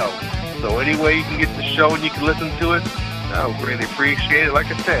the show. So any way you can get the show and you can listen to it, I would really appreciate it. Like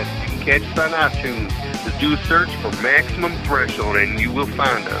I said, you can catch us on iTunes. Just do a search for Maximum Threshold and you will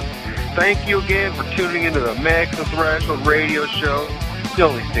find us. Thank you again for tuning into the Maximum Threshold Radio Show, the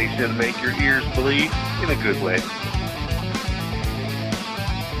only station to make your ears bleed in a good way.